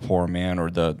man or a poor man or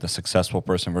the successful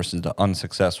person versus the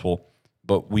unsuccessful,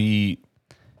 but we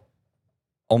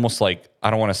almost like, I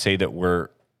don't want to say that we're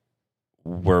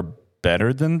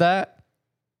better than that,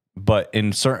 but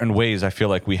in certain ways, I feel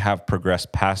like we have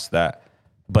progressed past that.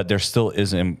 But there still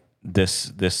isn't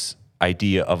this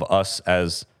idea of us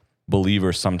as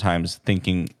believers sometimes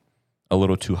thinking a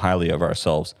little too highly of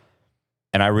ourselves.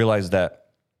 And I realized that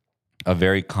a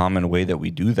very common way that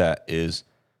we do that is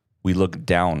we look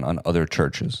down on other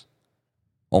churches.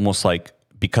 Almost like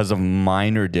because of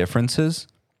minor differences,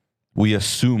 we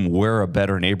assume we're a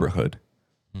better neighborhood.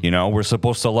 We're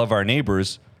supposed to love our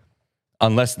neighbors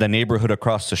unless the neighborhood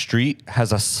across the street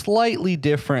has a slightly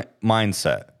different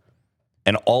mindset.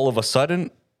 And all of a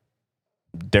sudden,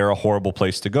 they're a horrible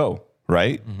place to go,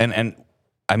 right? And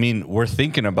I mean, we're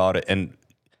thinking about it, and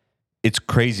it's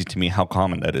crazy to me how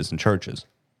common that is in churches.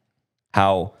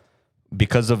 How,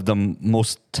 because of the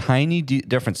most tiny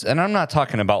difference, and I'm not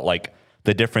talking about like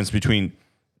the difference between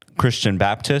Christian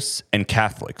Baptists and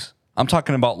Catholics. I'm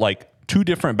talking about like two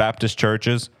different Baptist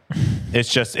churches.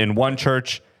 It's just in one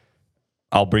church,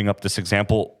 I'll bring up this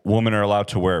example, women are allowed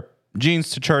to wear jeans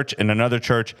to church. In another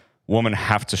church, women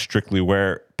have to strictly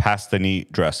wear past the knee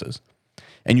dresses.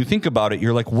 And you think about it,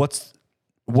 you're like, what's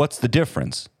the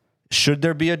difference? Should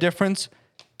there be a difference?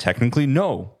 Technically,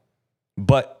 no.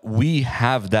 But we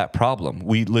have that problem.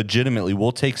 We legitimately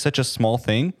will take such a small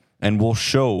thing and we'll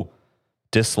show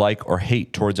dislike or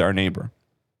hate towards our neighbor.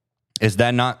 Is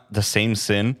that not the same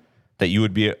sin that you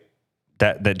would be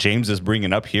that James is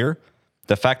bringing up here?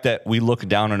 The fact that we look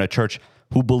down on a church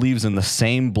who believes in the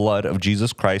same blood of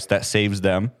Jesus Christ that saves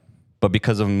them, but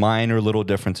because of minor little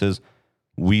differences,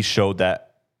 we show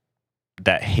that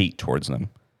hate towards them.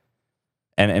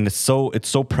 And it's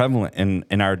so prevalent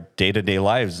in our day-to-day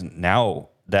lives now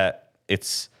that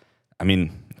it's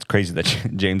crazy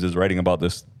that James is writing about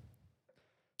this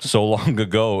so long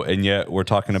ago, and yet we're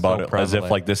talking about So it prevalent. as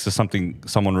if like this is something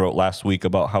someone wrote last week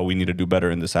about how we need to do better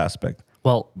in this aspect.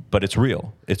 Well, But it's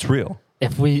real. It's real.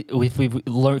 if we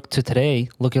look to today,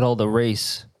 look at all the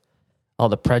race, all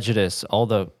the prejudice, all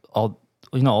the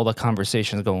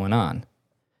conversations going on.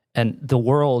 And the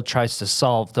world tries to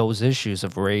solve those issues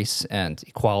of race and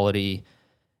equality.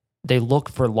 They look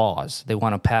for laws. They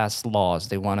want to pass laws.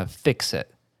 They want to fix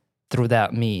it through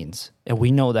that means. And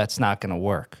we know that's not going to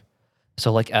work.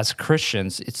 So like as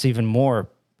Christians, it's even more,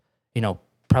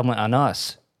 prevalent on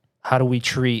us. How do we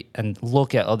treat and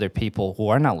look at other people who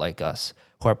are not like us,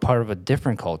 who are part of a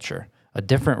different culture, a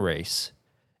different race?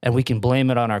 And we can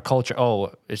blame it on our culture.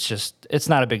 Oh, it's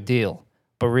not a big deal.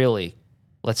 But really,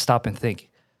 let's stop and think.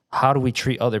 How do we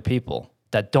treat other people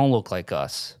that don't look like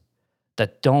us,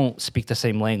 that don't speak the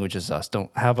same language as us,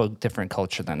 don't have a different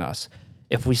culture than us?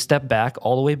 If we step back,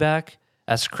 all the way back,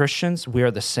 as Christians, we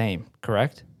are the same,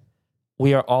 correct?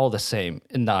 We are all the same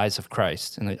in the eyes of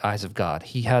Christ, in the eyes of God.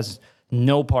 He has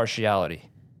no partiality.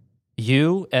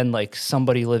 You and like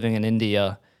somebody living in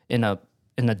India in a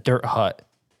dirt hut,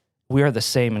 we are the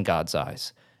same in God's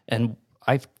eyes. And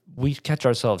we catch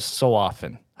ourselves so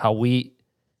often how we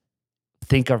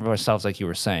think of ourselves, like you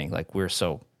were saying, like we're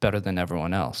so better than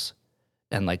everyone else.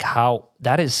 And like how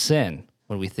that is sin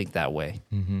when we think that way.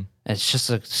 And it's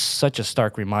just such a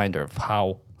stark reminder of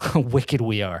how wicked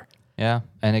we are. Yeah,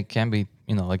 and it can be,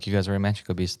 like you guys already mentioned,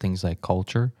 could be things like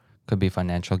culture, could be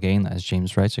financial gain, as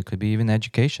James writes. It could be even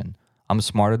education. I'm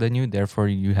smarter than you, therefore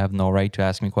you have no right to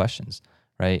ask me questions,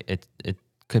 right? It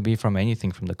could be from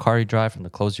anything, from the car you drive, from the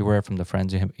clothes you wear, from the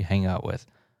friends you hang out with.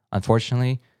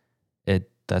 Unfortunately,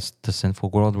 that's the sinful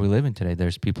world we live in today.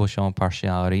 There's people showing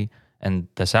partiality, and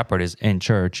the sad part is in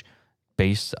church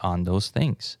based on those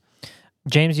things.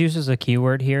 James uses a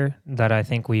keyword here that I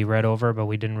think we read over, but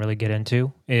we didn't really get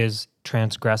into, is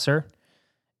transgressor.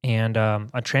 And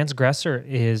a transgressor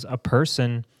is a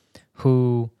person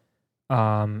who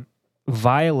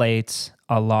violates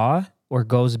a law or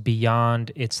goes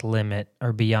beyond its limit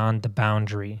or beyond the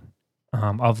boundary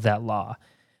of that law.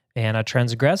 And a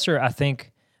transgressor, I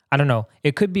think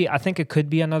it could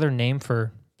be another name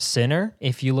for sinner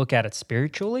if you look at it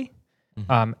spiritually.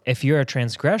 If you're a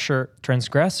transgressor,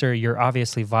 you're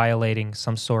obviously violating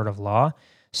some sort of law,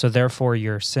 so therefore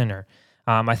you're a sinner.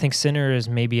 I think sinner is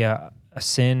maybe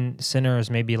sinner is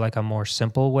maybe like a more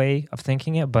simple way of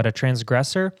thinking it, but a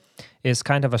transgressor is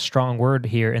kind of a strong word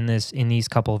here in these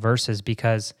couple of verses,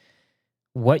 because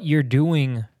what you're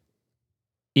doing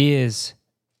is,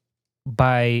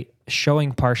 by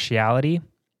showing partiality,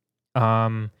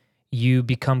 you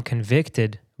become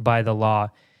convicted by the law.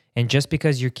 And just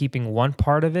because you're keeping one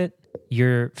part of it,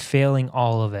 you're failing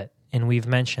all of it. And we've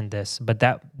mentioned this, but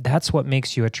that's what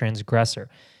makes you a transgressor.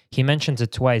 He mentions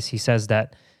it twice. He says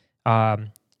that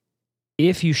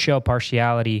if you show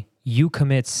partiality, you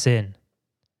commit sin.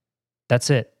 That's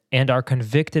it. And are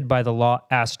convicted by the law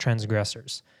as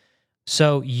transgressors.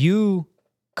 So you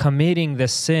committing the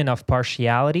sin of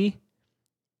partiality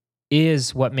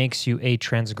is what makes you a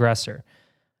transgressor,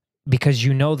 because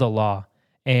you know the law.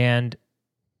 And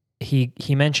he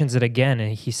mentions it again,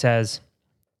 and he says,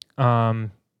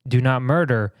 do not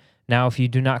murder. Now, if you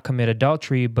do not commit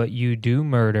adultery, but you do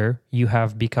murder, you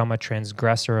have become a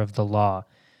transgressor of the law.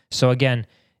 So again,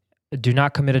 do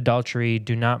not commit adultery,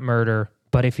 do not murder.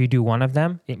 But if you do one of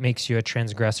them, it makes you a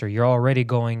transgressor. You're already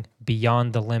going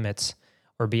beyond the limits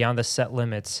or beyond the set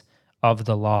limits of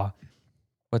the law.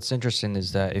 What's interesting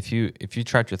is that if you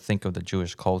try to think of the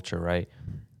Jewish culture, right,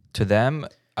 to them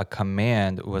a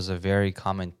command was a very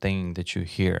common thing that you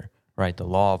hear, right? The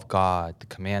law of God, the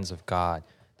commands of God.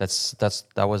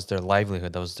 That was their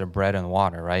livelihood. That was their bread and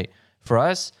water, right? For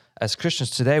us as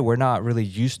Christians today, we're not really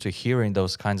used to hearing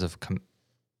those kinds of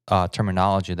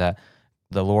terminology that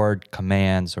the Lord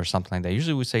commands or something like that.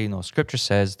 Usually we say, Scripture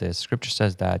says this, Scripture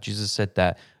says that, Jesus said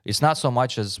that. It's not so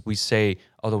much as we say,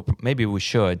 although maybe we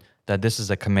should, that this is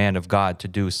a command of God to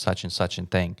do such and such a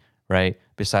thing, right?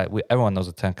 Besides, everyone knows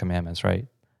the 10 Commandments, right?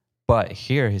 But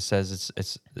here he says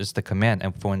it's the command.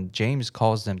 And when James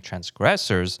calls them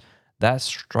transgressors, that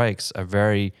strikes a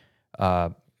very,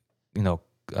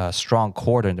 strong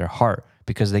chord in their heart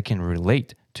because they can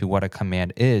relate to what a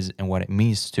command is and what it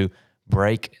means to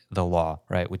break the law,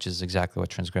 right? Which is exactly what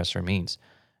transgressor means.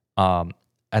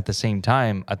 At the same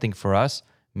time, I think for us,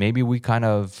 maybe we kind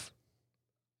of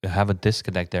have a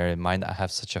disconnect there. It might not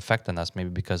have such effect on us, maybe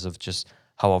because of just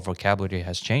how our vocabulary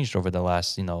has changed over the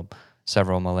last,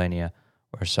 several millennia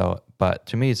or so. But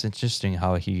to me, it's interesting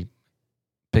how he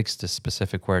picks the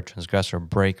specific word transgressor,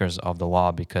 breakers of the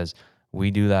law, because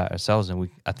we do that ourselves, and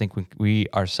I think we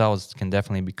ourselves can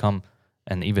definitely become,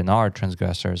 and even are,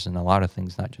 transgressors in a lot of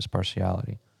things, not just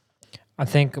partiality. I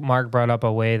think Mark brought up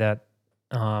a way that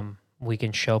we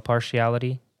can show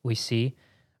partiality. We see.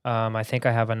 I think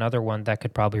I have another one that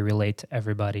could probably relate to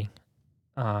everybody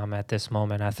at this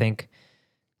moment. I think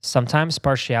sometimes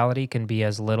partiality can be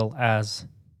as little as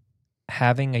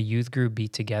having a youth group be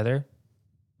together,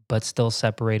 but still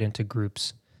separate into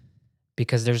groups,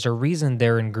 because there's a reason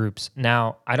they're in groups.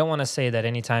 Now, I don't want to say that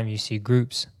anytime you see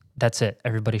groups, that's it.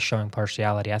 Everybody's showing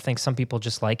partiality. I think some people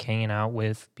just like hanging out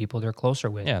with people they're closer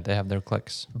with. Yeah, they have their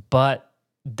cliques. But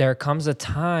there comes a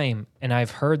time, and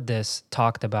I've heard this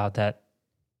talked about, that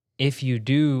if you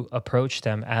do approach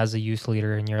them as a youth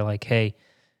leader and you're like, hey,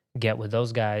 get with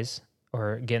those guys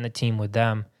or get in the team with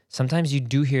them, sometimes you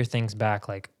do hear things back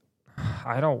like,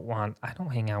 I don't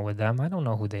hang out with them. I don't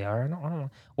know who they are. I don't.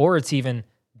 Or it's even,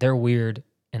 they're weird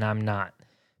and I'm not.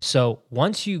 So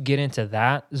once you get into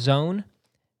that zone,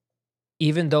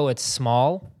 even though it's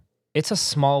small, it's a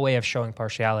small way of showing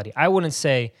partiality. I don't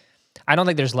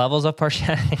think there's levels of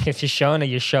partiality. If you're showing it,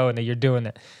 you're doing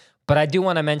it. But I do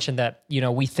want to mention that,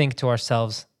 we think to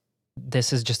ourselves,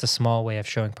 this is just a small way of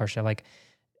showing partiality. Like,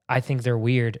 I think they're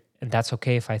weird, and that's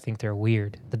okay if I think they're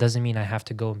weird. That doesn't mean I have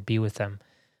to go and be with them.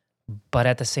 But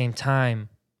at the same time,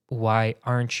 why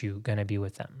aren't you going to be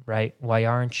with them, right? Why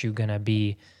aren't you going to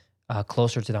be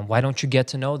closer to them? Why don't you get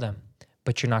to know them?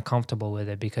 But you're not comfortable with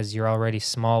it because you're already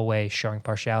small way showing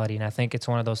partiality. And I think it's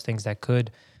one of those things that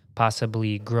could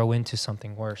possibly grow into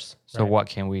something worse. So what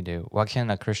can we do? What can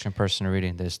a Christian person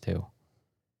reading this do?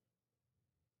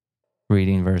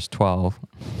 Reading verse 12.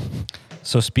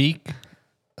 So speak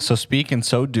and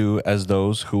so do as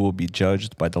those who will be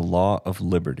judged by the law of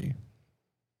liberty.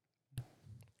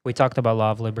 We talked about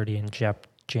law of liberty in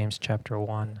James chapter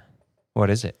 1. What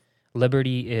is it?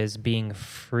 Liberty is being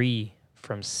free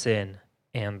from sin,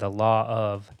 and the law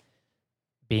of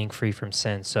being free from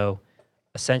sin. So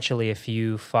essentially, if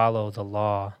you follow the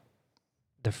law,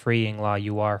 the freeing law,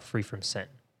 you are free from sin.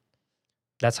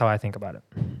 That's how I think about it.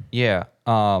 Yeah.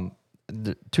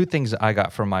 The two things I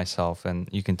got for myself, and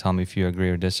you can tell me if you agree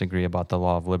or disagree about the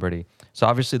law of liberty. So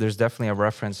obviously, there's definitely a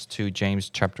reference to James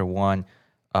chapter 1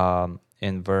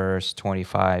 in verse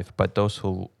 25. But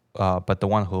the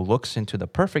one who looks into the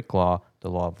perfect law, the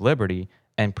law of liberty,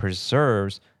 and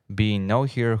preserves, being no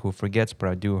hearer who forgets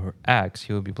but a doer who acts,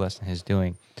 he will be blessed in his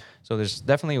doing. So there's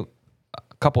definitely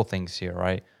a couple things here,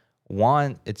 right?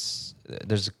 One,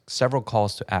 there's several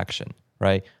calls to action,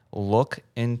 right? Look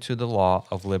into the law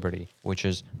of liberty, which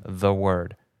is the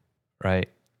word, right?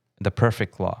 The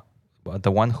perfect law.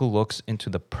 The one who looks into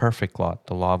the perfect law,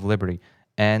 the law of liberty,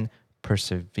 and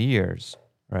perseveres,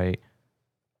 right?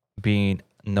 Being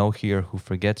no hearer who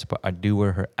forgets, but a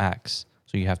doer who acts.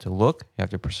 So you have to look, you have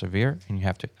to persevere, and you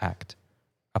have to act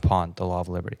upon the law of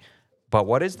liberty. But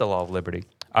what is the law of liberty?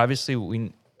 Obviously,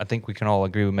 I think we can all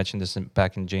agree, we mentioned this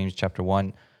back in James chapter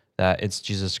 1, that it's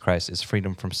Jesus Christ. It's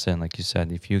freedom from sin, like you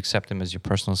said. If you accept him as your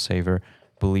personal savior,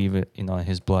 believe it, in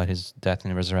his blood, his death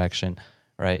and resurrection,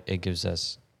 right? It gives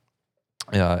us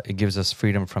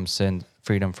freedom from sin,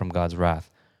 freedom from God's wrath.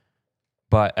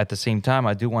 But at the same time,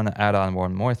 I do want to add on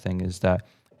one more thing, is that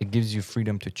it gives you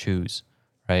freedom to choose,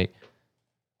 right?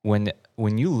 when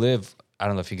you live, I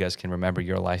don't know if you guys can remember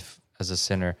your life as a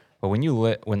sinner, but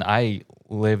when I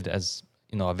lived as,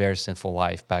 a very sinful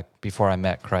life back before I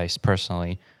met Christ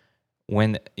personally,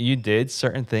 when you did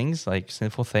certain things, like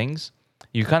sinful things,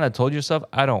 you kind of told yourself,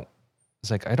 I don't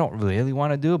really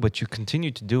want to do it, but you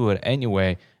continue to do it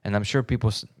anyway. And I'm sure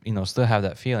people, still have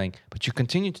that feeling, but you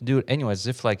continue to do it anyway, as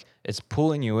if like it's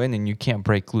pulling you in and you can't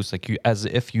break loose, as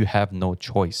if you have no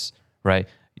choice, right?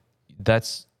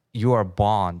 You are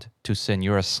bond to sin.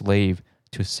 You're a slave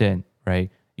to sin,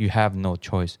 right? You have no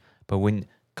choice. But when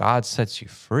God sets you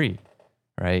free,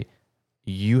 right,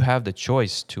 you have the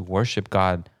choice to worship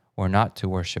God or not to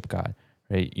worship God,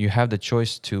 right? You have the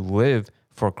choice to live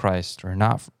for Christ or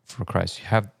not for Christ.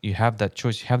 You have that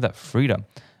choice. You have that freedom.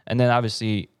 And then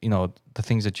obviously, the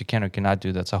things that you can or cannot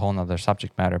do, that's a whole nother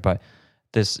subject matter. But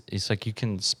it's like you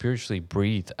can spiritually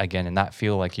breathe again and not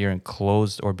feel like you're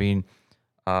enclosed or being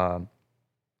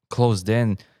closed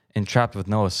in and trapped with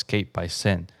no escape by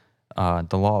sin.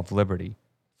 The law of liberty,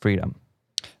 freedom.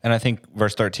 And I think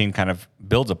verse 13 kind of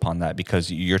builds upon that,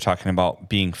 because you're talking about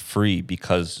being free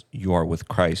because you are with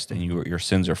Christ and your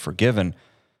sins are forgiven.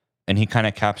 And he kind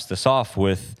of caps this off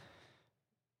with,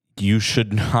 you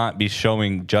should not be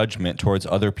showing judgment towards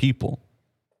other people,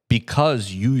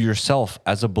 because you yourself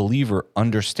as a believer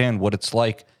understand what it's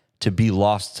like to be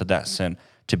lost to that sin,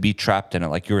 to be trapped in it.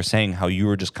 Like you were saying, how you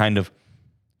were just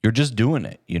you're just doing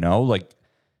it, like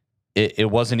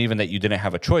it wasn't even that you didn't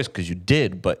have a choice, because you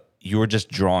did, but you were just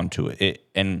drawn to it.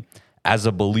 And as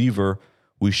a believer,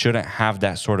 we shouldn't have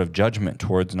that sort of judgment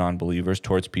towards non-believers,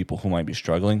 towards people who might be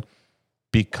struggling,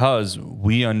 because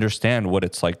we understand what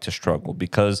it's like to struggle,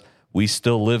 because we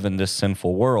still live in this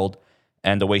sinful world.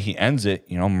 And the way he ends it,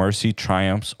 mercy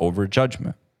triumphs over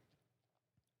judgment.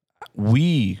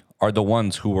 We are the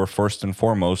ones who were first and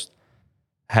foremost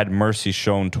had mercy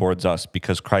shown towards us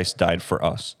because Christ died for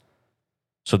us.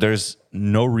 So there's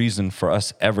no reason for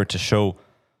us ever to show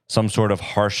some sort of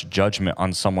harsh judgment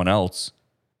on someone else,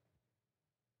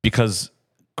 because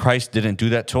Christ didn't do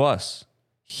that to us.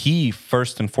 He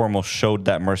first and foremost showed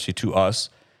that mercy to us.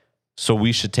 So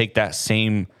we should take that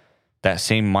same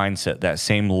mindset, that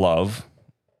same love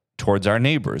towards our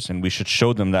neighbors, and we should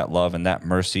show them that love and that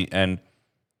mercy. And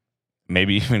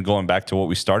maybe even going back to what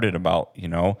we started about,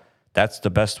 that's the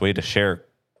best way to share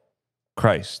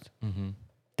Christ. Mm-hmm.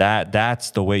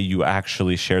 That's the way you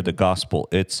actually share the gospel.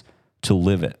 It's to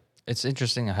live it. It's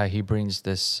interesting how he brings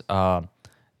this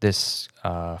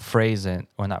phrase in,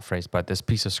 or not phrase, but this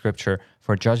piece of scripture: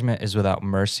 for judgment is without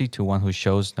mercy to one who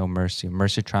shows no mercy.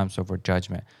 Mercy triumphs over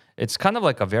judgment. It's kind of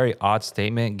like a very odd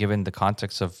statement given the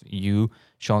context of you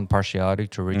showing partiality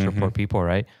to rich or poor people,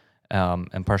 right?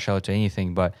 And partiality to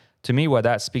anything. But to me, what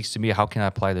that speaks to me, how can I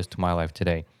apply this to my life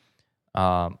today?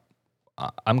 I'm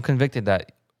convicted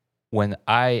that when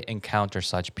I encounter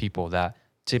such people that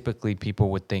typically people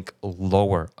would think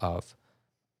lower of,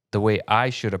 the way I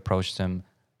should approach them,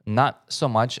 not so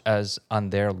much as on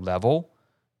their level,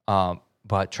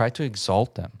 but try to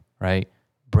exalt them, right?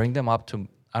 Bring them up to,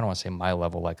 I don't want to say my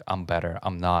level, like I'm better,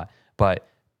 I'm not, but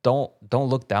don't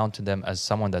look down to them as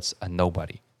someone that's a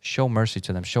nobody. Show mercy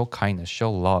to them, show kindness,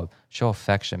 show love, show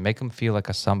affection, make them feel like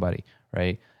a somebody,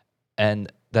 right?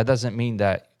 And that doesn't mean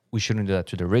that we shouldn't do that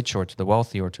to the rich or to the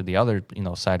wealthy or to the other,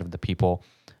 side of the people,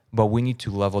 but we need to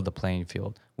level the playing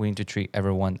field. We need to treat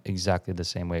everyone exactly the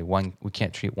same way. We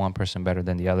can't treat one person better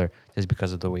than the other just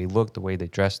because of the way they look, the way they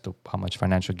dress, how much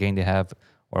financial gain they have,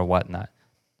 or whatnot.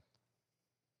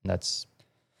 That's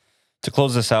to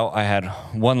close this out. I had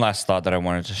one last thought that I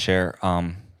wanted to share.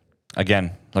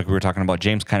 Again, like we were talking about,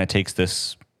 James kind of takes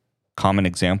this common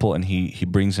example and he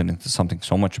brings it into something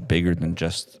so much bigger than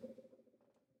just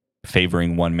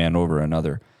favoring one man over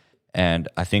another. And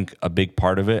I think a big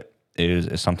part of it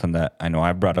is something that I know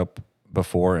I brought up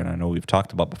before, and I know we've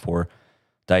talked about before,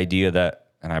 the idea that,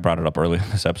 and I brought it up earlier in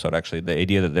this episode actually, the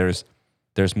idea that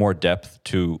there's more depth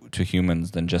to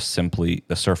humans than just simply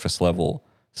the surface level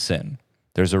sin.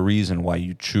 There's a reason why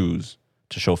you choose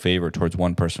to show favor towards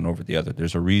one person over the other.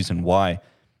 There's a reason why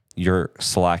you're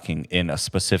slacking in a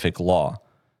specific law,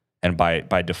 and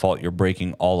by default you're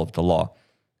breaking all of the law.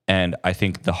 And I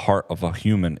think the heart of a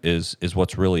human is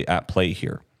what's really at play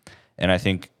here. And I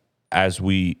think as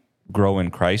we grow in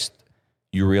Christ,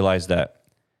 you realize that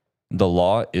the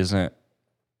law it's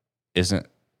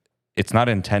not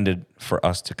intended for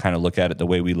us to kind of look at it the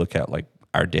way we look at like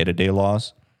our day-to-day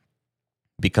laws,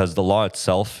 because the law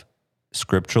itself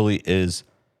scripturally is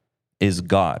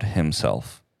God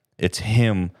himself. It's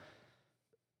him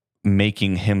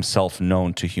making himself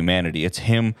known to humanity. It's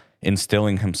him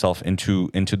instilling himself into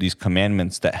these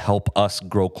commandments that help us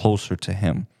grow closer to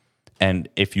him. And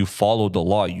if you follow the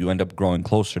law, you end up growing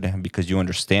closer to him because you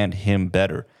understand him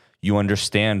better. You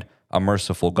understand a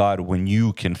merciful God when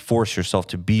you can force yourself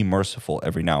to be merciful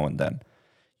every now and then.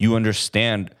 You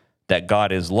understand that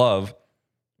God is love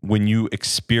when you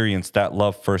experience that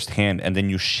love firsthand, and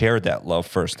then you share that love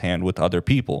firsthand with other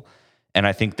people. And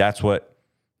I think that's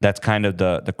kind of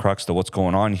the crux of what's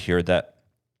going on here, that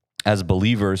as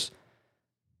believers,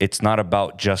 it's not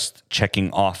about just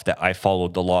checking off that I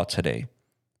followed the law today.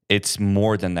 It's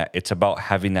more than that. It's about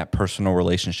having that personal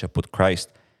relationship with Christ.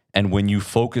 And when you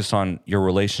focus on your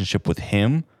relationship with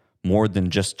him more than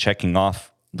just checking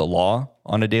off the law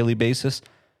on a daily basis,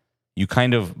 you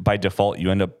kind of, by default,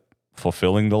 you end up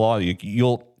fulfilling the law.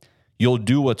 You'll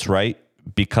do what's right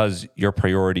because your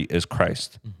priority is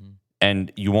Christ. Mm-hmm.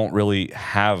 And you won't really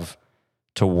have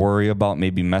to worry about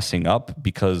maybe messing up,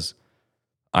 because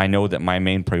I know that my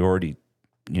main priority,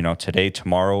 today,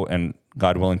 tomorrow, and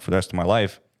God willing for the rest of my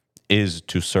life, is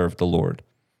to serve the Lord.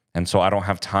 And so I don't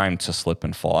have time to slip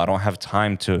and fall. I don't have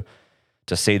time to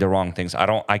say the wrong things.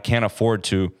 I can't afford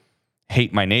to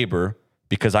hate my neighbor,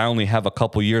 because I only have a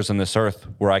couple years on this earth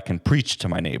where I can preach to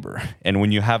my neighbor. And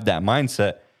when you have that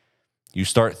mindset, you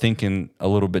start thinking a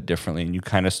little bit differently, and you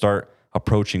kind of start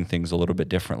approaching things a little bit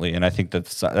differently. And I think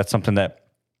that's something that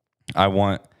I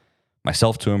want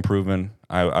myself to improve in.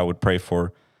 I would pray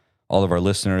for all of our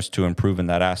listeners to improve in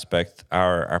that aspect,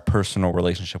 our personal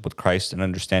relationship with Christ, and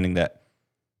understanding that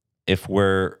if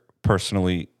we're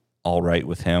personally all right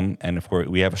with him, and if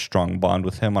we have a strong bond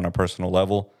with him on a personal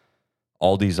level,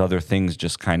 all these other things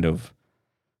just kind of,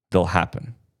 they'll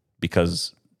happen,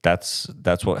 because that's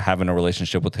what having a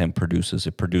relationship with him produces.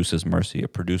 It produces mercy.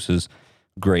 It produces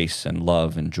grace and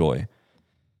love and joy.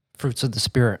 Fruits of the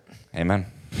Spirit. Amen.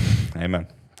 Amen.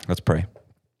 Let's pray.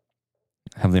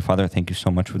 Heavenly Father, thank you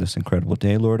so much for this incredible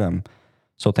day, Lord. I'm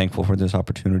so thankful for this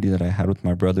opportunity that I had with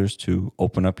my brothers to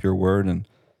open up your word and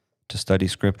to study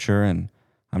scripture. And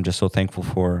I'm just so thankful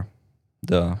for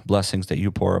the blessings that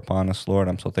you pour upon us, Lord.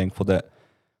 I'm so thankful that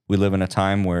we live in a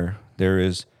time where there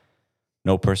is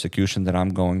no persecution that I'm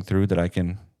going through, that I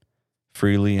can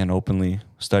freely and openly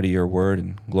study your word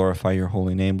and glorify your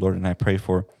holy name, Lord. And I pray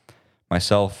for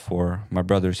myself, for my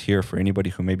brothers here, for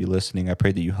anybody who may be listening. I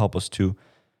pray that you help us to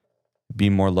be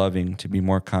more loving, to be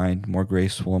more kind, more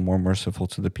graceful, and more merciful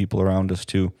to the people around us,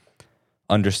 to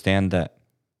understand that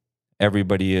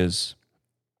everybody is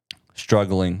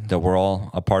struggling, that we're all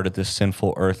a part of this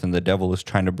sinful earth, and the devil is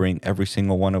trying to bring every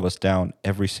single one of us down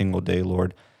every single day,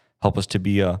 Lord. Help us to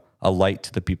be a light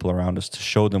to the people around us, to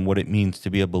show them what it means to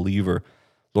be a believer,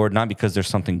 Lord, not because there's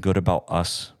something good about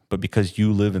us, but because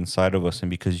you live inside of us and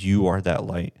because you are that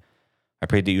light. I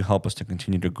pray that you help us to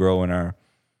continue to grow in our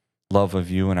love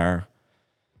of you and our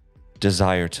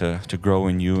desire to grow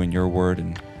in you and your word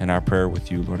and our prayer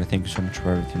with you, Lord. I thank you so much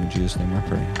for everything. In Jesus' name I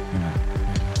pray. Amen.